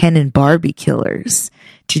the Ken and Barbie Killers.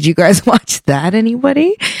 Did you guys watch that,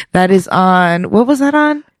 anybody? That is on, what was that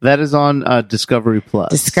on? That is on Discovery Plus.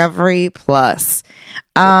 Discovery Plus.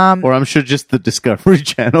 Or I'm sure just the Discovery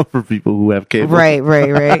Channel for people who have cable. Right.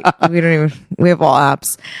 We have all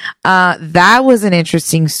apps. That was an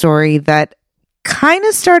interesting story that kind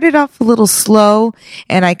of started off a little slow,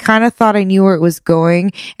 and I kind of thought I knew where it was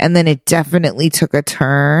going, and then it definitely took a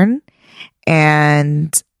turn.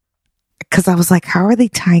 And because I was like, how are they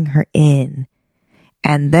tying her in?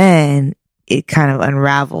 And then it kind of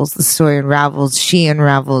unravels. The story unravels. She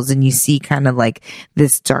unravels, and you see kind of like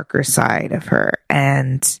this darker side of her.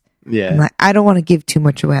 And I'm like, I don't want to give too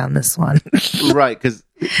much away on this one. Right, because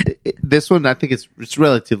this one I think it's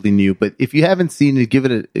relatively new. But if you haven't seen it, give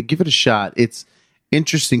it a shot. It's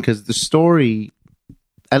interesting because the story,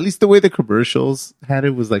 at least the way the commercials had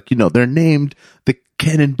it, was like, you know, they're named the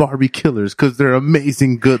Ken and Barbie Killers because they're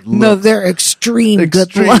amazing good looks. No, they're extreme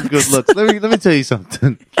good looks. Let me tell you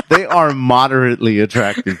something. They are moderately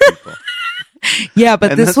attractive people. Yeah,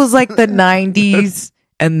 but this was like the 90s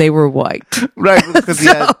and they were white. Right, because he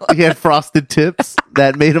had frosted tips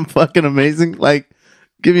that made him fucking amazing. Like,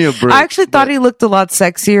 give me a break. I actually thought he looked a lot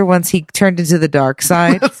sexier once he turned into the dark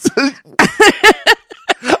side.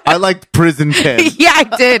 I liked Prison Ken. Yeah, I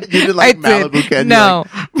did. You didn't like Malibu Ken? No.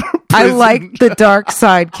 I liked the dark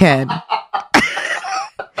side Ken.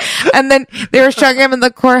 And then they were showing him in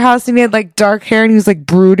the courthouse and he had like dark hair and he was like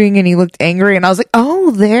brooding and he looked angry. And I was like,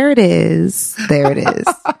 oh, there it is. There it is.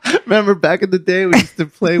 Remember back in the day we used to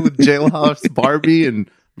play with Jailhouse Barbie and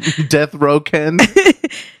Death Row Ken?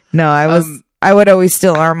 No, I would always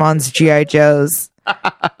steal Armand's G.I. Joes.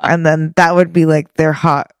 And then that would be like their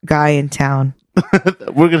hot guy in town.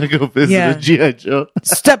 We're going to go visit a G.I. Joe.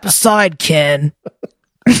 Step aside, Ken.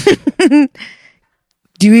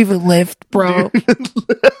 Do you even lift, bro?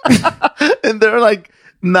 And they're like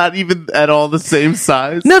not even at all the same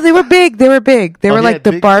size. No, they were big. They were like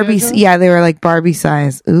the Barbies. Yeah, they were like Barbie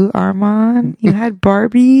size. Ooh, Armand, you had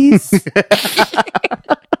Barbies?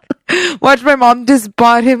 Watch, my mom just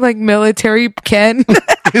bought him like military Ken.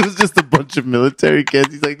 It was just a bunch of military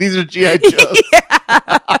Kens. He's like, these are G.I. Joes. Yeah.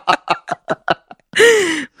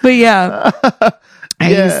 But yeah,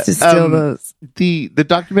 I used to steal those. The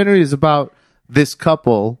documentary is about this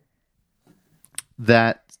couple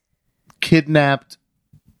that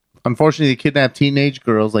unfortunately kidnapped teenage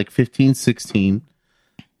girls like 15, 16,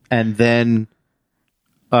 and then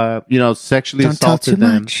sexually assaulted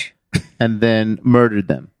them and then murdered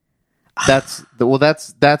them. That's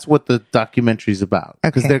what the documentary is about.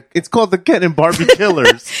 Because it's called the Ken and Barbie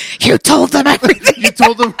Killers. You told them everything. You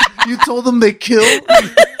told them they killed.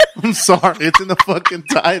 I'm sorry, it's in the fucking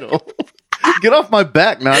title. Get off my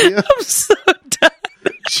back, Nadia. I'm so done.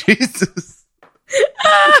 Jesus.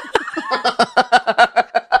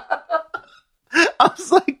 I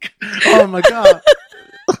was like, oh my God.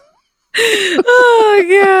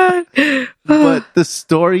 Oh God. But the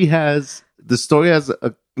story has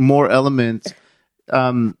more elements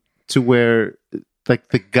to where like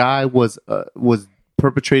the guy was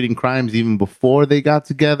perpetrating crimes even before they got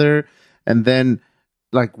together, and then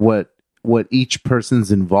like what each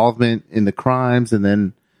person's involvement in the crimes, and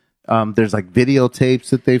then there's like videotapes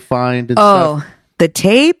that they find and stuff. The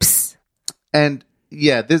tapes? And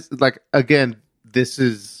yeah, this like again, this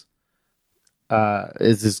is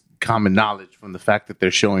common knowledge from the fact that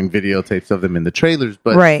they're showing videotapes of them in the trailers,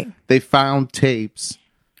 but right. They found tapes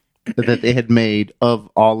that they had made of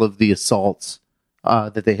all of the assaults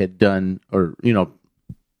that they had done, or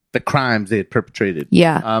the crimes they had perpetrated.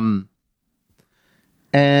 Yeah.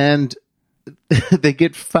 And they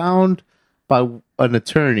get found by an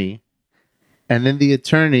attorney, and then the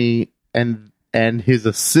attorney and his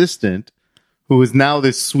assistant, who is now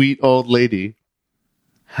this sweet old lady,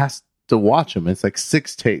 has to watch them. It's like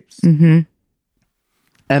 6 tapes. Mm-hmm.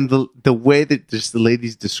 And the way that just the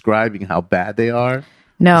lady's describing how bad they are,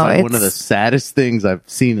 no, it's it's one of the saddest things I've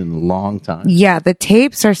seen in a long time. Yeah, the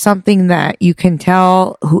tapes are something that you can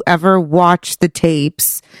tell whoever watched the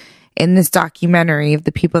tapes in this documentary of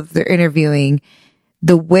the people that they're interviewing,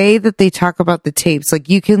 the way that they talk about the tapes, like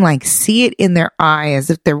you can like see it in their eye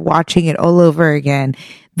as if they're watching it all over again.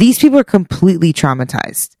 These people are completely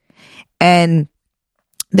traumatized. And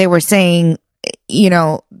they were saying,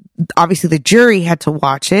 obviously the jury had to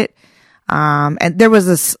watch it. And there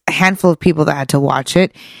was a handful of people that had to watch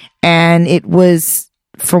it. And it was,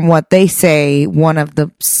 from what they say, one of the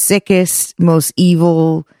sickest, most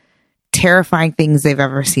evil, terrifying things they've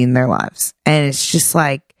ever seen in their lives. And it's just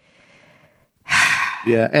like,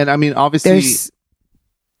 yeah. And I mean, obviously,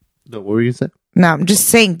 what were you saying? No, I'm just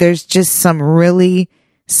saying there's just some really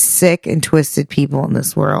sick and twisted people in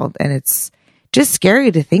this world. And it's just scary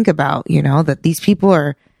to think about, that these people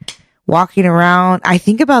are walking around. I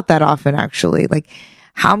think about that often, actually. Like,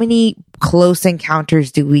 how many close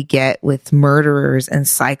encounters do we get with murderers and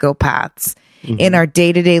psychopaths in our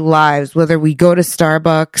day-to-day lives, whether we go to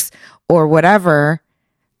Starbucks or whatever,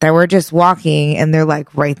 that we're just walking and they're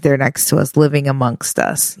like right there next to us, living amongst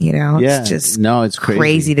us, Yeah. It's just it's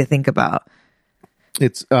crazy to think about.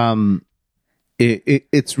 It's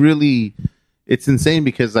it's really, it's insane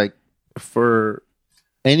because like for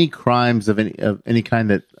any crimes of any kind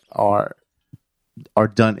that are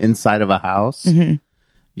done inside of a house,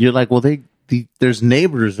 you're like, well, there's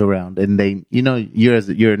neighbors around, and they, you're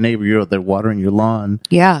a neighbor, they're watering your lawn,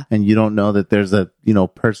 Yeah. and you don't know that there's a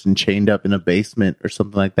person chained up in a basement or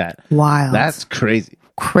something like that. Wild. That's crazy.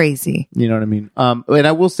 You know what I mean? And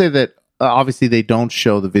I will say that obviously they don't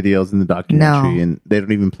show the videos in the documentary, and they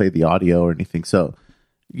don't even play the audio or anything, so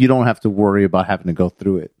you don't have to worry about having to go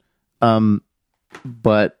through it.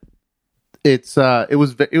 But it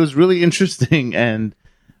was really interesting, and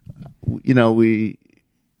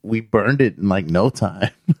we burned it in like no time.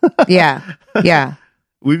 Yeah.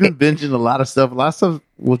 We've been binging a lot of stuff. A lot of stuff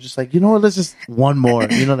we're just like, what, let's just one more.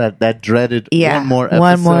 That dreaded one more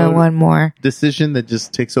episode. One more decision that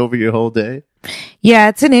just takes over your whole day. Yeah,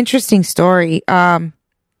 it's an interesting story.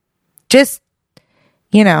 Just,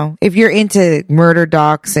 if you're into murder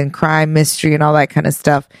docs and crime mystery and all that kind of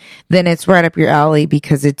stuff, then it's right up your alley,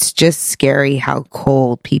 because it's just scary how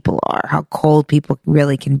cold people are, how cold people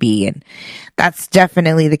really can be. And that's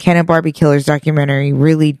definitely, the Ken and Barbie Killers documentary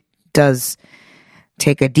really does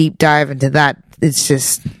take a deep dive into that. It's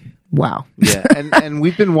just, wow. Yeah. And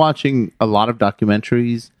we've been watching a lot of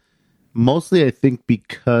documentaries, mostly I think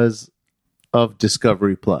because of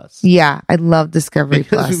Discovery Plus. Yeah, I love Discovery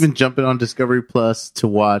Plus. We've been jumping on Discovery Plus to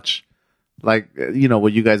watch, like,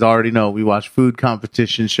 what you guys already know. We watch food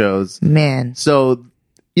competition shows. Man. So,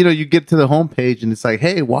 you get to the homepage and it's like,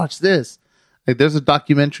 hey, watch this. Like, there's a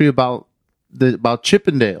documentary about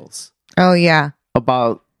Chippendales. Oh, yeah.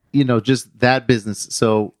 About, just that business.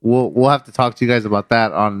 So we'll have to talk to you guys about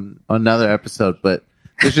that on another episode. But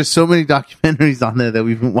there's just so many documentaries on there that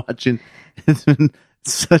we've been watching. It's been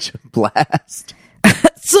such a blast.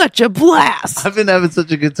 Such a blast. I've been having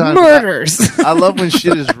such a good time. Murders. I love when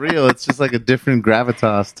shit is real. It's just like a different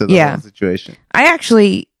gravitas to the whole situation. I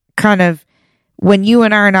actually kind of, when you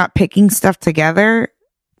and I are not picking stuff together,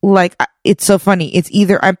 like, it's so funny. It's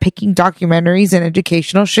either I'm picking documentaries and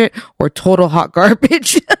educational shit or total hot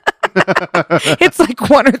garbage. It's like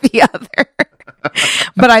one or the other.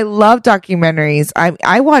 But I love documentaries.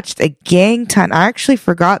 I watched a gang ton. I actually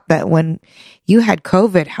forgot that when you had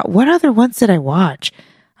COVID, what other ones did I watch?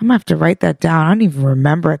 I'm gonna have to write that down. I don't even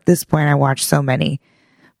remember at this point. I watched so many,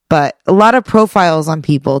 but a lot of profiles on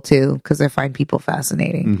people too, because I find people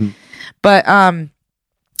fascinating. But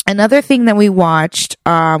another thing that we watched,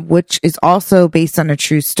 which is also based on a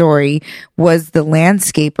true story, was The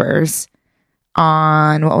Landscapers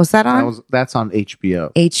on, what was that on? That's on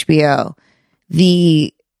HBO. HBO.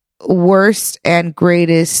 The worst and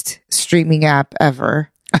greatest streaming app ever.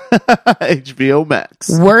 HBO Max.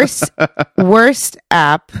 Worst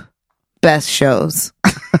app, best shows.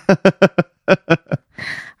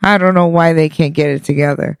 I don't know why they can't get it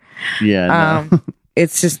together. Yeah, no.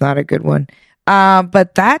 It's just not a good one.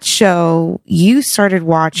 But that show you started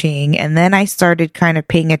watching, and then I started kind of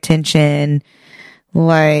paying attention,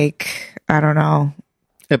 like, I don't know.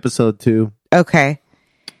 Episode 2. Okay.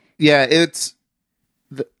 Yeah, it's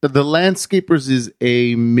the Landscapers is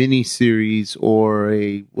a mini series or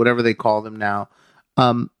a whatever they call them now.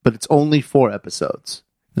 But it's only 4 episodes.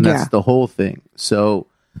 And that's the whole thing. So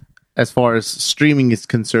as far as streaming is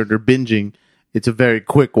concerned or binging, it's a very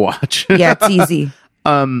quick watch. Yeah, it's easy.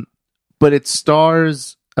 But it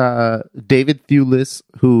stars David Thewlis,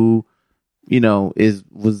 who, you know,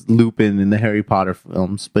 was Lupin in the Harry Potter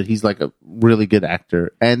films, but he's like a really good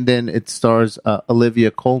actor. And then it stars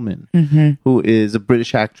Olivia Colman, who is a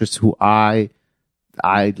British actress who I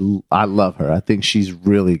love her. I think she's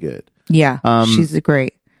really good. Yeah, she's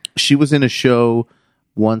great. She was in a show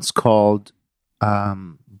once called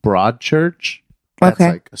Broadchurch. That's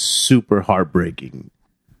like a super heartbreaking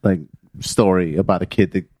like story about a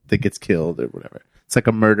kid that gets killed or whatever. It's like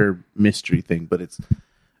a murder mystery thing, but it's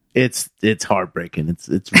heartbreaking.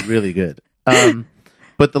 It's really good.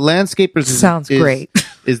 But The Landscapers sounds great.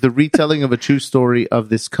 Is the retelling of a true story of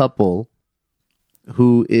this couple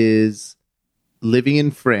who is living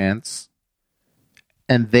in France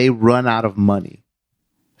and they run out of money.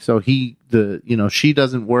 So she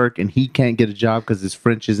doesn't work and he can't get a job because his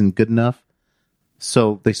French isn't good enough.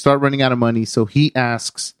 So they start running out of money. So he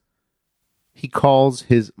calls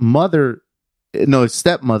his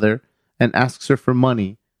stepmother and asks her for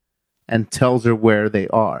money and tells her where they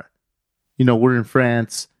are. You know, we're in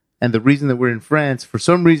France. And the reason that we're in France, for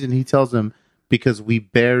some reason, he tells them because we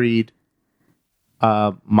buried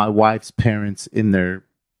my wife's parents in their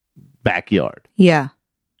backyard. Yeah.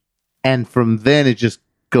 And from then it just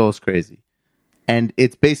goes crazy. And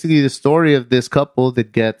it's basically the story of this couple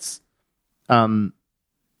that gets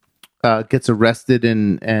arrested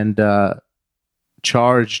and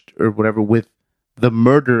charged or whatever with the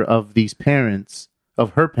murder of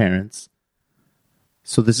her parents.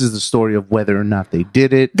 So this is the story of whether or not they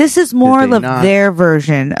did it. This is more of their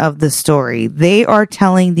version of the story. They are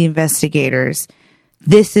telling the investigators,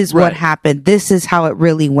 this is what happened. This is how it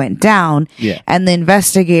really went down. Yeah. And the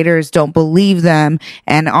investigators don't believe them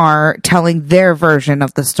and are telling their version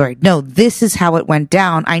of the story. No, this is how it went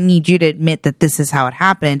down. I need you to admit that this is how it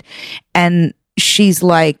happened. And she's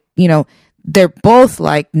like, you know, they're both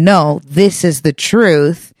like, no, this is the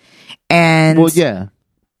truth. And well, yeah.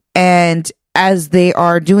 And as they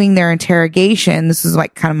are doing their interrogation, this is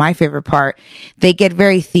like kind of my favorite part. They get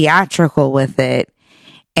very theatrical with it,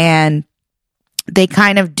 and they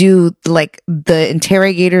kind of do like the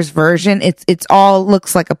interrogator's version. It's all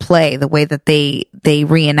looks like a play, the way that they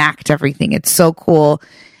reenact everything. It's so cool,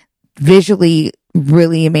 visually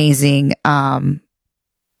really amazing.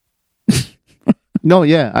 No,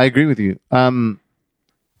 yeah, I agree with you.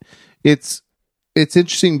 It's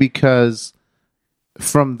interesting because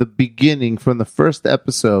from the beginning, from the first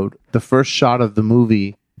episode, the first shot of the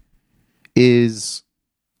movie is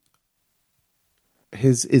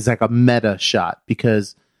like a meta shot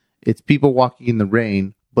because it's people walking in the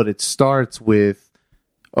rain, but it starts with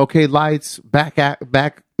lights,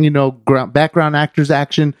 background actors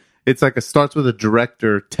action. It's like it starts with a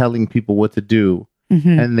director telling people what to do.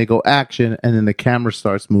 Mm-hmm. And they go action, and then the camera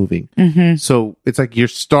starts moving. Mm-hmm. So it's like you're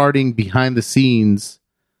starting behind the scenes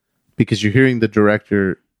because you're hearing the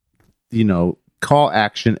director, call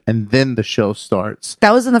action, and then the show starts.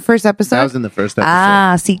 That was in the first episode? That was in the first episode.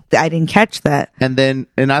 Ah, see, I didn't catch that. And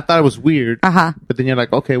I thought it was weird. Uh-huh. But then you're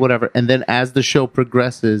like, okay, whatever. And then as the show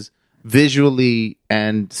progresses, visually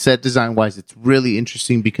and set design wise, it's really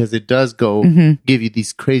interesting because it does go give you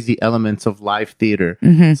these crazy elements of live theater.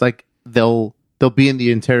 Mm-hmm. It's like they'll be in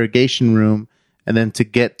the interrogation room, and then to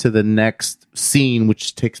get to the next scene,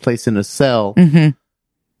 which takes place in a cell,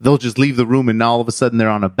 they'll just leave the room, and now all of a sudden they're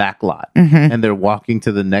on a back lot, and they're walking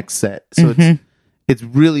to the next set. So it's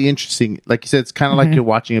really interesting. Like you said, it's kind of like you're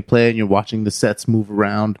watching a play, and you're watching the sets move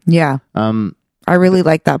around. Yeah. I really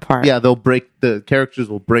like that part. Yeah, the characters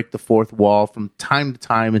will break the fourth wall from time to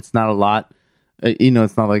time. It's not a lot.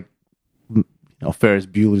 It's not like Ferris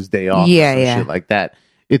Bueller's Day Off, Yeah, or some yeah. shit like that.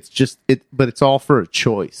 It's just but it's all for a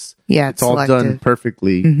choice. Yeah, it's all done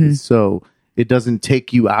perfectly, so it doesn't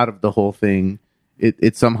take you out of the whole thing.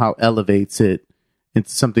 It somehow elevates it into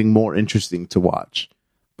something more interesting to watch.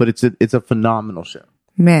 But it's a phenomenal show.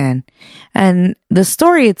 Man. And the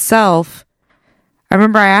story itself, I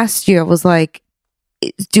remember I asked you, I was like,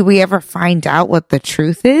 do we ever find out what the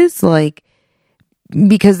truth is? Like,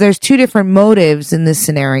 because there's two different motives in this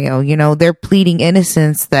scenario. They're pleading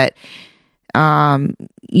innocence that, I'm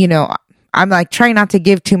like trying not to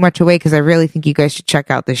give too much away because I really think you guys should check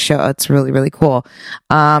out this show. It's really, really cool.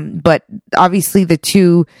 But obviously the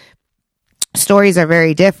two stories are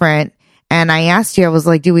very different. And I asked you, I was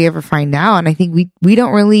like, do we ever find out? And I think we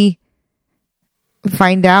don't really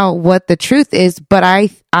find out what the truth is, but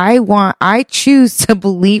I choose to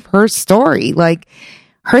believe her story. Like,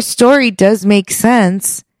 her story does make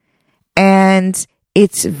sense, and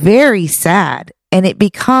it's very sad, and it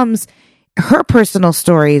becomes her personal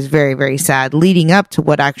story is very, very sad. Leading up to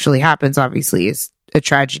what actually happens, obviously, is a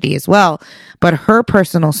tragedy as well, but her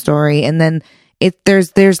personal story, and then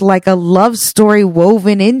there's like a love story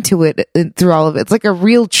woven into it through all of it. It's like a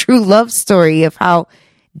real true love story of how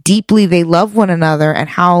deeply they love one another and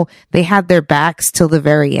how they had their backs till the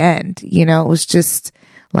very end. It was just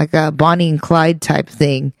like a Bonnie and Clyde type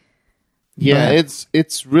thing. Yeah,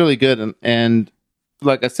 it's really good, and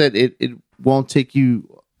like I said, it won't take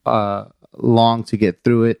you long to get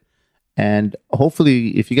through it. And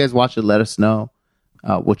hopefully, if you guys watch it, let us know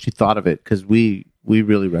what you thought of it, because we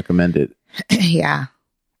really recommend it. Yeah.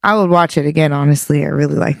 I would watch it again, honestly. I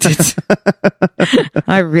really liked it.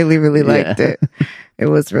 I really, really liked it. It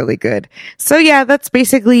was really good. So yeah, that's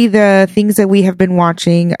basically the things that we have been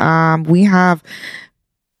watching. We have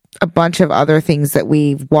a bunch of other things that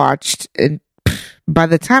we've watched, and by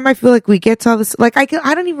the time I feel like we get to all this, like I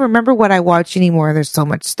don't even remember what I watch anymore. There's so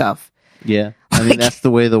much stuff. Yeah. I mean, that's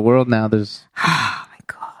the way of the world now. There's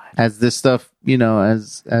as this stuff,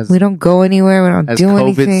 as we don't go anywhere, we don't do COVID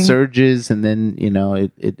anything. surges, and then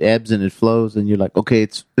it ebbs and it flows, and you're like, okay,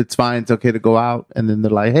 it's fine, it's okay to go out, and then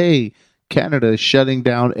they're like, hey, Canada is shutting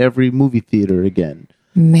down every movie theater again,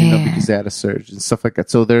 man, because they had a surge and stuff like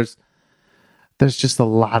that. So there's just a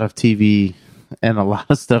lot of TV and a lot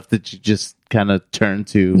of stuff that you just kind of turn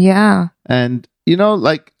to, yeah. And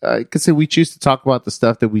like I could say, we choose to talk about the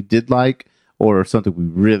stuff that we did like or something we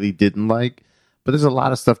really didn't like. But there's a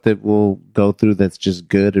lot of stuff that we'll go through that's just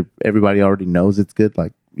good. Everybody already knows it's good.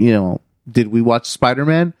 Like, did we watch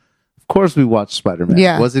Spider-Man? Of course we watched Spider-Man.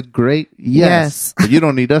 Yeah. Was it great? Yes. But you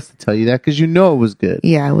don't need us to tell you that, because it was good.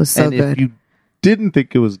 Yeah, it was so and good. If you didn't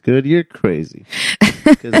think it was good, you're crazy.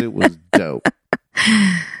 Because it was dope.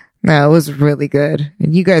 No, it was really good.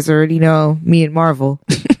 And you guys already know me and Marvel.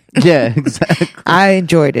 Yeah, exactly. I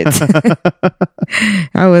enjoyed it.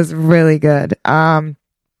 That was really good.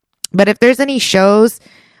 But if there's any shows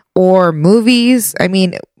or movies, I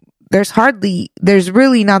mean, there's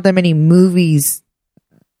really not that many movies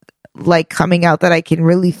like coming out that I can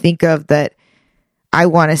really think of that I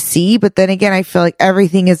want to see. But then again, I feel like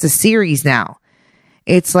everything is a series now.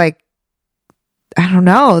 It's like, I don't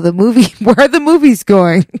know, where are the movies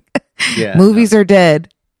going? Yeah, Movies are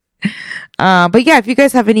dead. But yeah, if you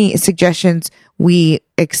guys have any suggestions, we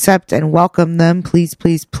accept and welcome them. Please,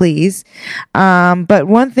 please, please. But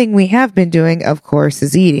one thing we have been doing, of course,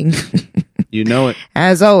 is eating. You know it.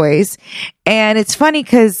 As always. And it's funny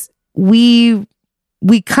because we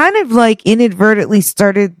kind of like inadvertently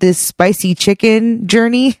started this spicy chicken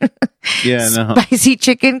journey. Yeah, no. Spicy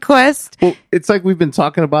chicken quest. Well, it's like we've been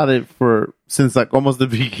talking about it since like almost the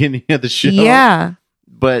beginning of the show. Yeah.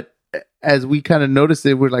 But as we kind of noticed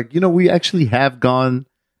it, we're like, we actually have gone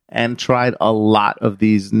and tried a lot of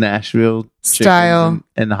these Nashville style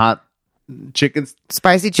and hot chickens.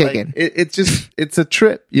 Spicy chicken. Like, it's a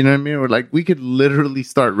trip. You know what I mean? We're like, we could literally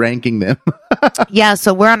start ranking them. Yeah.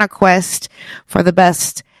 So we're on a quest for the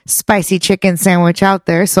best spicy chicken sandwich out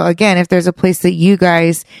there. So again, if there's a place that you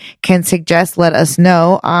guys can suggest, let us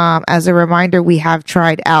know. As a reminder, we have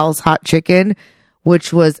tried Al's Hot Chicken,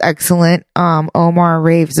 which was excellent. Omar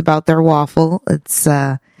raves about their waffle. It's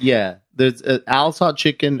yeah. There's Al's Hot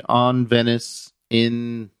Chicken on Venice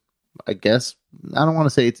in, I guess, I don't want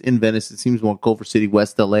to say it's in Venice. It seems more Culver City,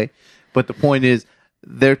 West LA. But the point is,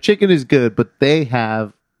 their chicken is good, but they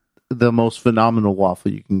have the most phenomenal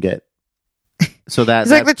waffle you can get. So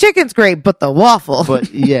that's like the chicken's great, but the waffle.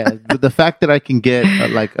 But yeah, but the fact that I can get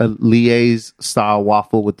like a Liège style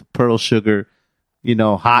waffle with the pearl sugar,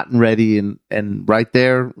 hot and ready, and right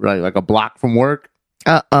there, right, like a block from work.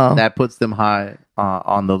 That puts them high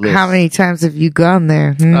on the list. How many times have you gone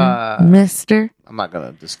there, mister? I'm not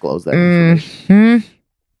gonna disclose that information.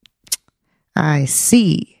 I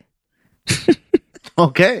see.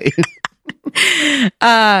 Okay.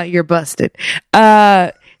 You're busted.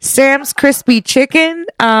 Sam's Crispy Chicken.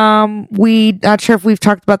 We not sure if we've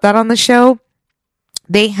talked about that on the show.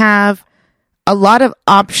 They have a lot of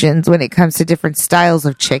options when it comes to different styles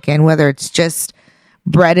of chicken, whether it's just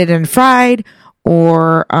breaded and fried,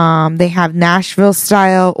 or they have Nashville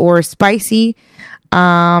style or spicy.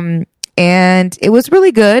 And it was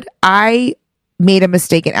really good. I made a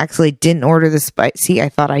mistake and actually didn't order the spicy. I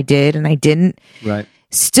thought I did, and I didn't. Right.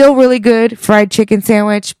 Still really good fried chicken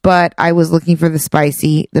sandwich, but I was looking for the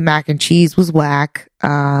spicy. The mac and cheese was whack.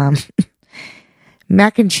 Mac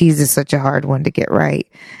and cheese is such a hard one to get right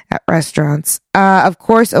at restaurants. Of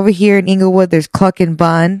course, over here in Inglewood, there's Cluck and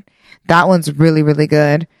Bun. That one's really, really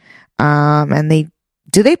good. And they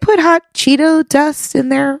put hot Cheeto dust in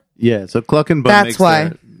there? Yeah, so Cluck and Bun That's makes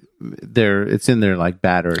why. it's in their like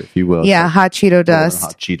batter, if you will. Yeah, So hot Cheeto dust.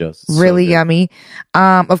 hot Cheetos. It's Really so good. yummy.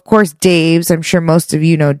 Of course, Dave's. I'm sure most of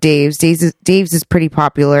you know Dave's. Dave's is pretty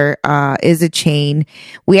popular. Is a chain.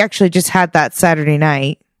 We actually just had that Saturday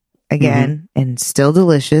night again, and still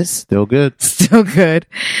delicious. Still good. Still good.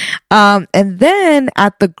 And then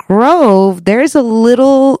at the Grove, there's a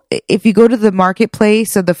little, if you go to the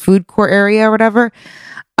marketplace or the food court area or whatever,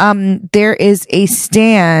 there is a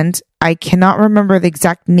stand. I cannot remember the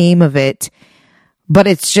exact name of it, but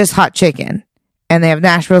it's just hot chicken. And they have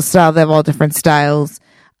Nashville style. They have all different styles.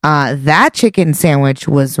 That chicken sandwich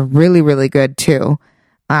was really, really good too.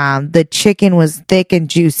 The chicken was thick and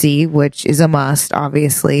juicy, which is a must,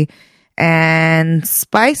 obviously. And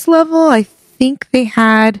spice level, I think they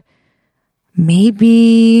had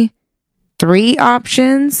maybe 3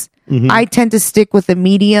 options. I tend to stick with the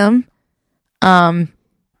medium.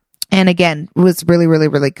 And again, it was really, really,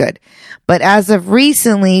 really good. But as of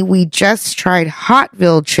recently, we just tried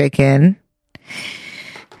Hotville chicken.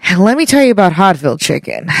 And let me tell you about Hotville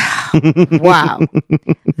chicken. Wow.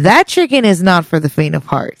 That chicken is not for the faint of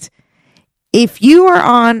heart. If you are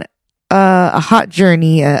on a hot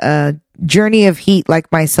journey, a journey of heat like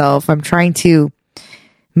myself, I'm trying to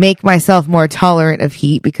make myself more tolerant of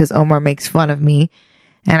heat because Omar makes fun of me.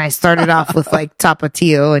 And I started off with like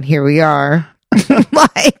Tapatio, and here we are.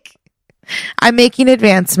 Like, I'm making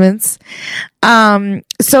advancements.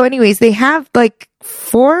 So anyways, they have like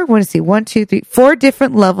 4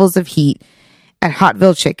 different levels of heat at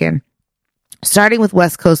Hotville chicken, starting with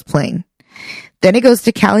West Coast plain. Then it goes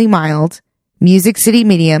to Cali mild, Music City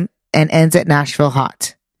medium, and ends at Nashville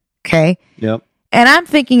hot. Okay. Yep. And I'm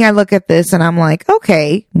thinking, I look at this and I'm like,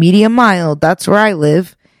 okay, medium mild. That's where I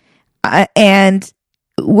live. And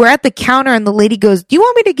we're at the counter and the lady goes, do you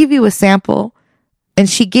want me to give you a sample? And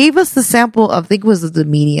she gave us the sample of, I think it was the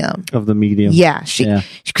medium. Of the medium. Yeah.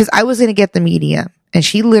 Because I was going to get the medium. And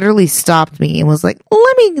she literally stopped me and was like,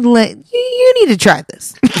 you need to try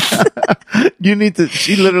this.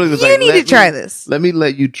 She literally was like, you need to try this. Let me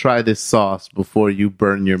let you try this sauce before you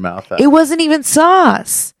burn your mouth out. It wasn't even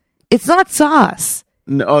sauce. It's not sauce.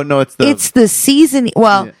 No, It's the seasoning.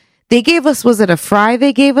 Well, Yeah. they gave us, was it a fry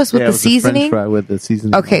they gave us with it the was a seasoning? French fry with the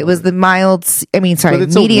seasoning. Okay, it was the But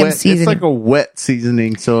it's medium wet, seasoning. It's like a wet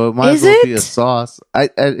seasoning, so it might Is as well be it? a sauce.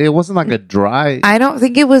 It wasn't like a dry. I don't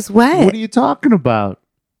think it was wet. What are you talking about?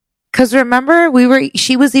 Because remember,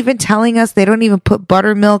 she was even telling us they don't even put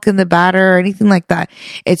buttermilk in the batter or anything like that.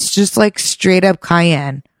 It's just like straight up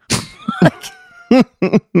cayenne.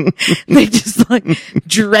 They just like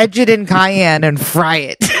dredge it in cayenne and fry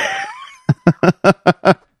it.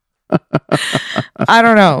 I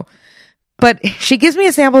don't know. But she gives me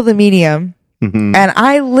a sample of the medium. Mm-hmm. And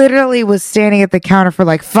I literally was standing at the counter for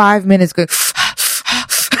like 5 minutes going,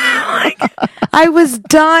 like, I was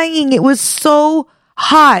dying. It was so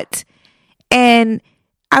hot. And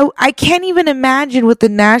I can't even imagine what the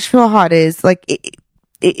Nashville hot is. Like,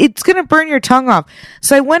 it's going to burn your tongue off.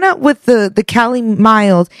 So I went out with the Cali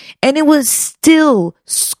mild and it was still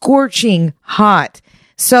scorching hot.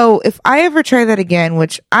 So if I ever try that again,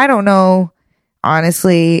 which I don't know,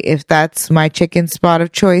 honestly, if that's my chicken spot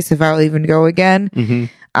of choice, if I'll even go again,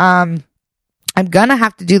 I'm going to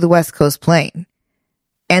have to do the West Coast plain.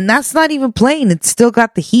 And that's not even plain. It's still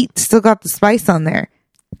got the heat, still got the spice on there.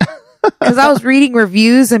 Because I was reading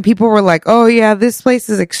reviews and people were like, oh yeah, this place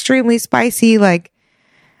is extremely spicy. Like,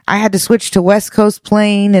 I had to switch to West Coast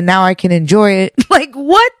plain and now I can enjoy it. Like,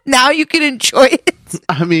 what? Now you can enjoy it?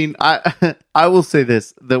 I mean, I will say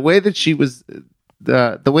this: the way that she was,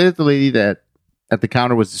 the way that the lady that at the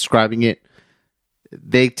counter was describing it,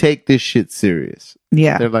 they take this shit serious.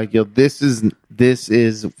 Yeah. They're like, yo, this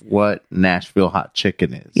is what Nashville hot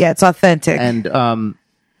chicken is. Yeah, it's authentic. And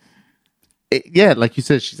yeah, like you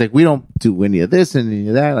said, she's like, we don't do any of this and any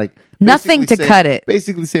of that. Like Nothing to cut it.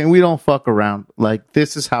 Basically saying we don't fuck around. Like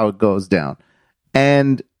this is how it goes down.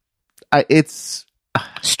 And it's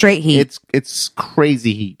straight heat. It's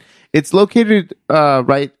crazy heat. It's located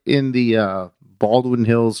right in the Baldwin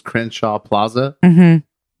Hills Crenshaw Plaza. Mm-hmm.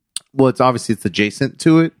 Well, it's adjacent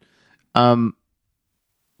to it.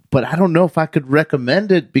 But I don't know if I could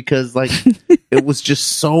recommend it because like it was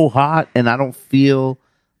just so hot and I don't feel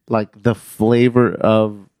like the flavor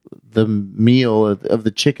of the meal of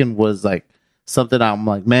the chicken was like something I'm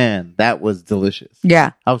like, man, that was delicious.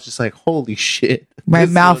 Yeah. I was just like, holy shit. My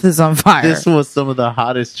mouth is on fire. This was some of the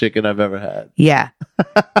hottest chicken I've ever had. Yeah.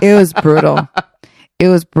 It was brutal. It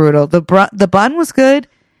was brutal. The bun was good.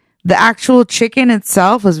 The actual chicken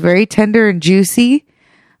itself was very tender and juicy.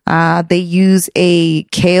 They use a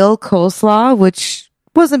kale coleslaw, which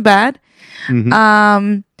wasn't bad.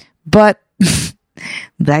 Mm-hmm. But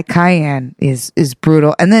that cayenne is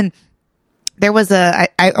brutal. And then there was I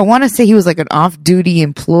want to say he was like an off-duty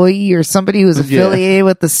employee or somebody who was affiliated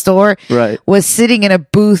with the store, right, was sitting in a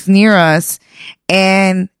booth near us,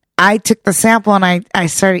 and I took the sample and I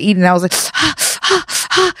started eating. I was like,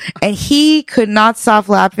 and he could not stop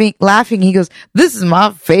laughing. He goes, "This is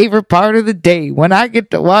my favorite part of the day when I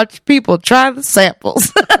get to watch people try the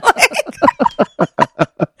samples."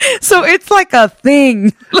 So it's like a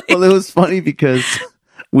thing. Well, it was funny because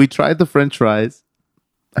we tried the French fries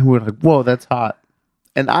and we were like, "Whoa, that's hot!"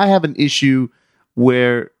 And I have an issue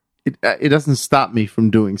where it doesn't stop me from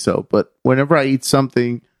doing so, but whenever I eat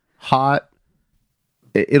something hot,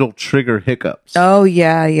 it'll trigger hiccups. Oh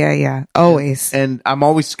yeah. Always. And I'm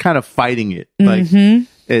always kind of fighting it. Like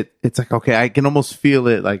it's like, okay, I can almost feel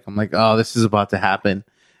it. Like I'm like, oh, this is about to happen.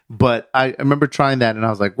 But I remember trying that and I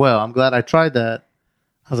was like, well, I'm glad I tried that.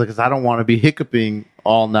 I was like, because I don't want to be hiccuping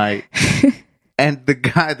all night. And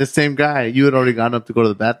the same guy, you had already gone up to go to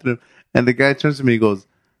the bathroom, and the guy turns to me and goes,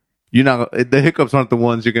 the hiccups aren't the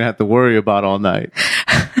ones you're going to have to worry about all night.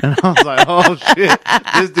 And I was like, oh shit,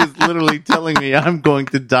 this dude's literally telling me I'm going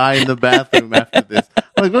to die in the bathroom after this.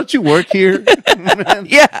 I'm like, don't you work here? Man,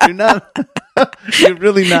 yeah. You're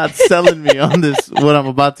really not selling me on this, what I'm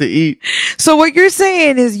about to eat. So what you're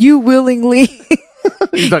saying is you willingly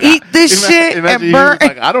like, eat this shit and burn.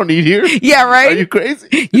 Like, I don't eat here. Yeah, right? Are you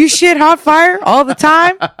crazy? You shit hot fire all the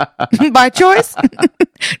time by choice,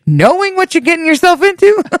 knowing what you're getting yourself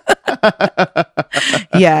into.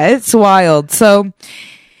 Yeah, it's wild. So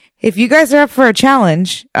if you guys are up for a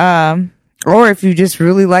challenge, or if you just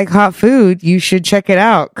really like hot food, you should check it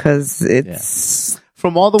out because it's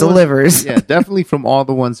from all the delivers. Ones, definitely from all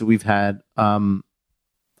the ones that we've had.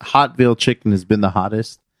 Hotville chicken has been the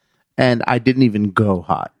hottest, and I didn't even go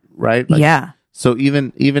hot, right? Like, yeah. So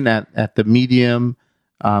even at the medium,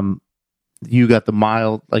 you got the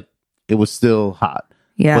mild, like it was still hot.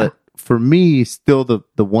 Yeah. But for me, still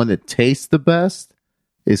the one that tastes the best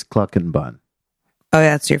is Cluck and Bun. Oh,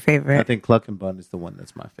 that's your favorite. I think Cluck and Bun is the one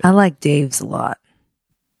that's my favorite. I like Dave's a lot.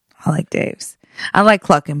 I like Dave's. I like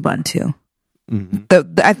Cluck and Bun too.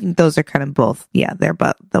 Mm-hmm. I think those are kind of both. Yeah, they're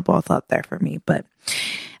both up there for me. But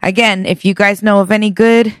again, if you guys know of any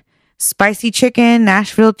good spicy chicken,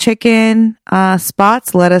 Nashville chicken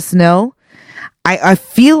spots, let us know. I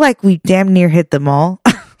feel like we damn near hit them all.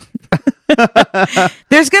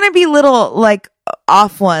 There's going to be little like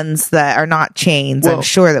off ones that are not chains. Well, I'm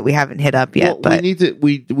sure that we haven't hit up yet. Well, but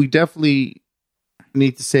we definitely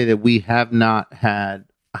need to say that we have not had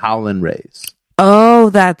Howlin' Rays. Oh,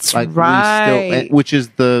 that's like, right. Which is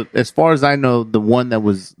as far as I know, the one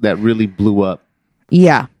that really blew up.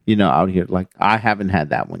 Yeah. Out here. Like I haven't had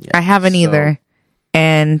that one yet. I haven't either.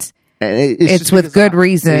 And it's with good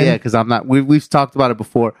reason. Yeah, because I'm not. We've talked about it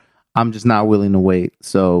before. I'm just not willing to wait.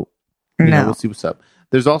 So we'll see what's up.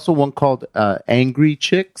 There's also one called Angry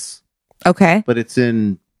Chicks. Okay. But it's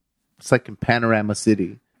like in Panorama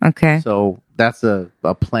City. Okay. So that's a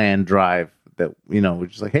planned drive that we're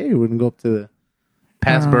just like, hey, we're gonna go up to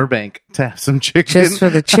past Burbank to have some chicken. Just for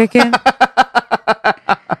the chicken.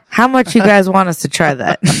 How much you guys want us to try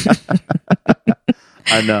that?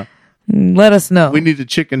 I know. Let us know. We need a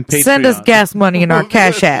chicken Patreon. Send us gas money in our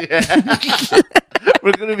Cash App.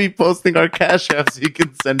 We're going to be posting our Cash App so you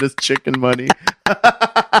can send us chicken money.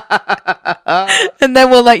 And then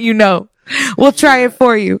we'll let you know. We'll try it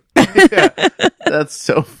for you. Yeah, that's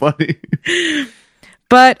so funny.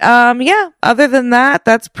 But other than that,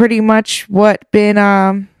 that's pretty much been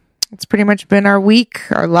our week,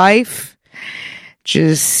 our life.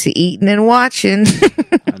 Just eating and watching.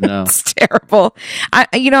 I know. It's terrible.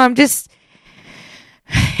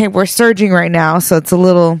 We're surging right now, so it's a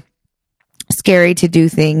little scary to do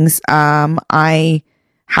things. I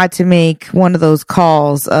had to make one of those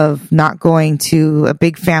calls of not going to a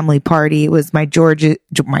big family party. It was my cousin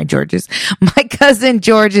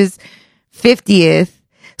George's 50th.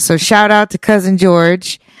 So shout out to cousin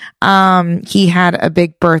George. He had a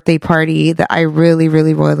big birthday party that I really,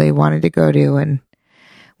 really, really wanted to go to. And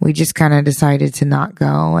we just kind of decided to not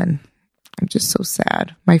go. And I'm just so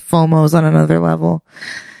sad. My FOMO's on another level.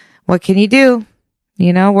 What can you do?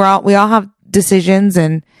 You know, we all have decisions,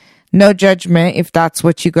 and no judgment if that's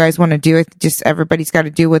what you guys want to do. It's just everybody's got to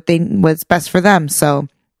do what's best for them. So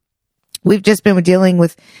we've just been dealing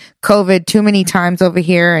with COVID too many times over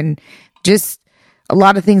here, and just a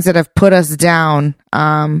lot of things that have put us down.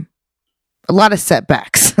 A lot of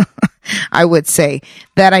setbacks, I would say,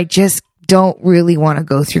 that I just don't really want to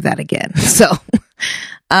go through that again. So,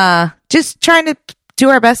 just trying to do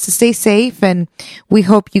our best to stay safe, and we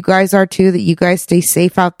hope you guys are too, that you guys stay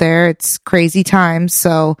safe out there. It's crazy times.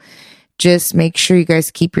 So just make sure you guys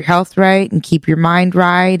keep your health right and keep your mind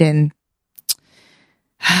right, and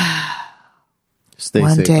stay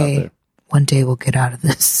safe out there. One day we'll get out of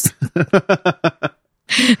this.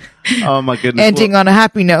 Oh my goodness. Ending on a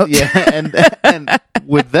happy note. Yeah. And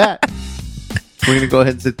with that, we're going to go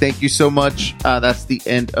ahead and say thank you so much. That's the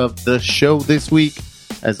end of the show this week.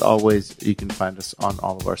 As always, you can find us on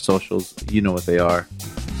all of our socials. You know what they are.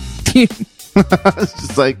 It's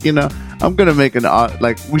just like, you know, I'm going to make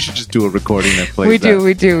we should just do a recording that plays We do.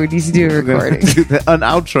 We need to do a recording. An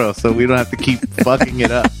outro so we don't have to keep fucking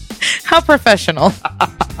it up. How professional.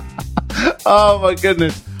 Oh my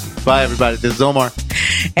goodness. Bye everybody. This is Omar.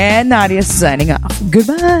 And Nadia signing off.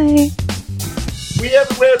 Goodbye. We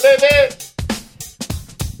everywhere, baby.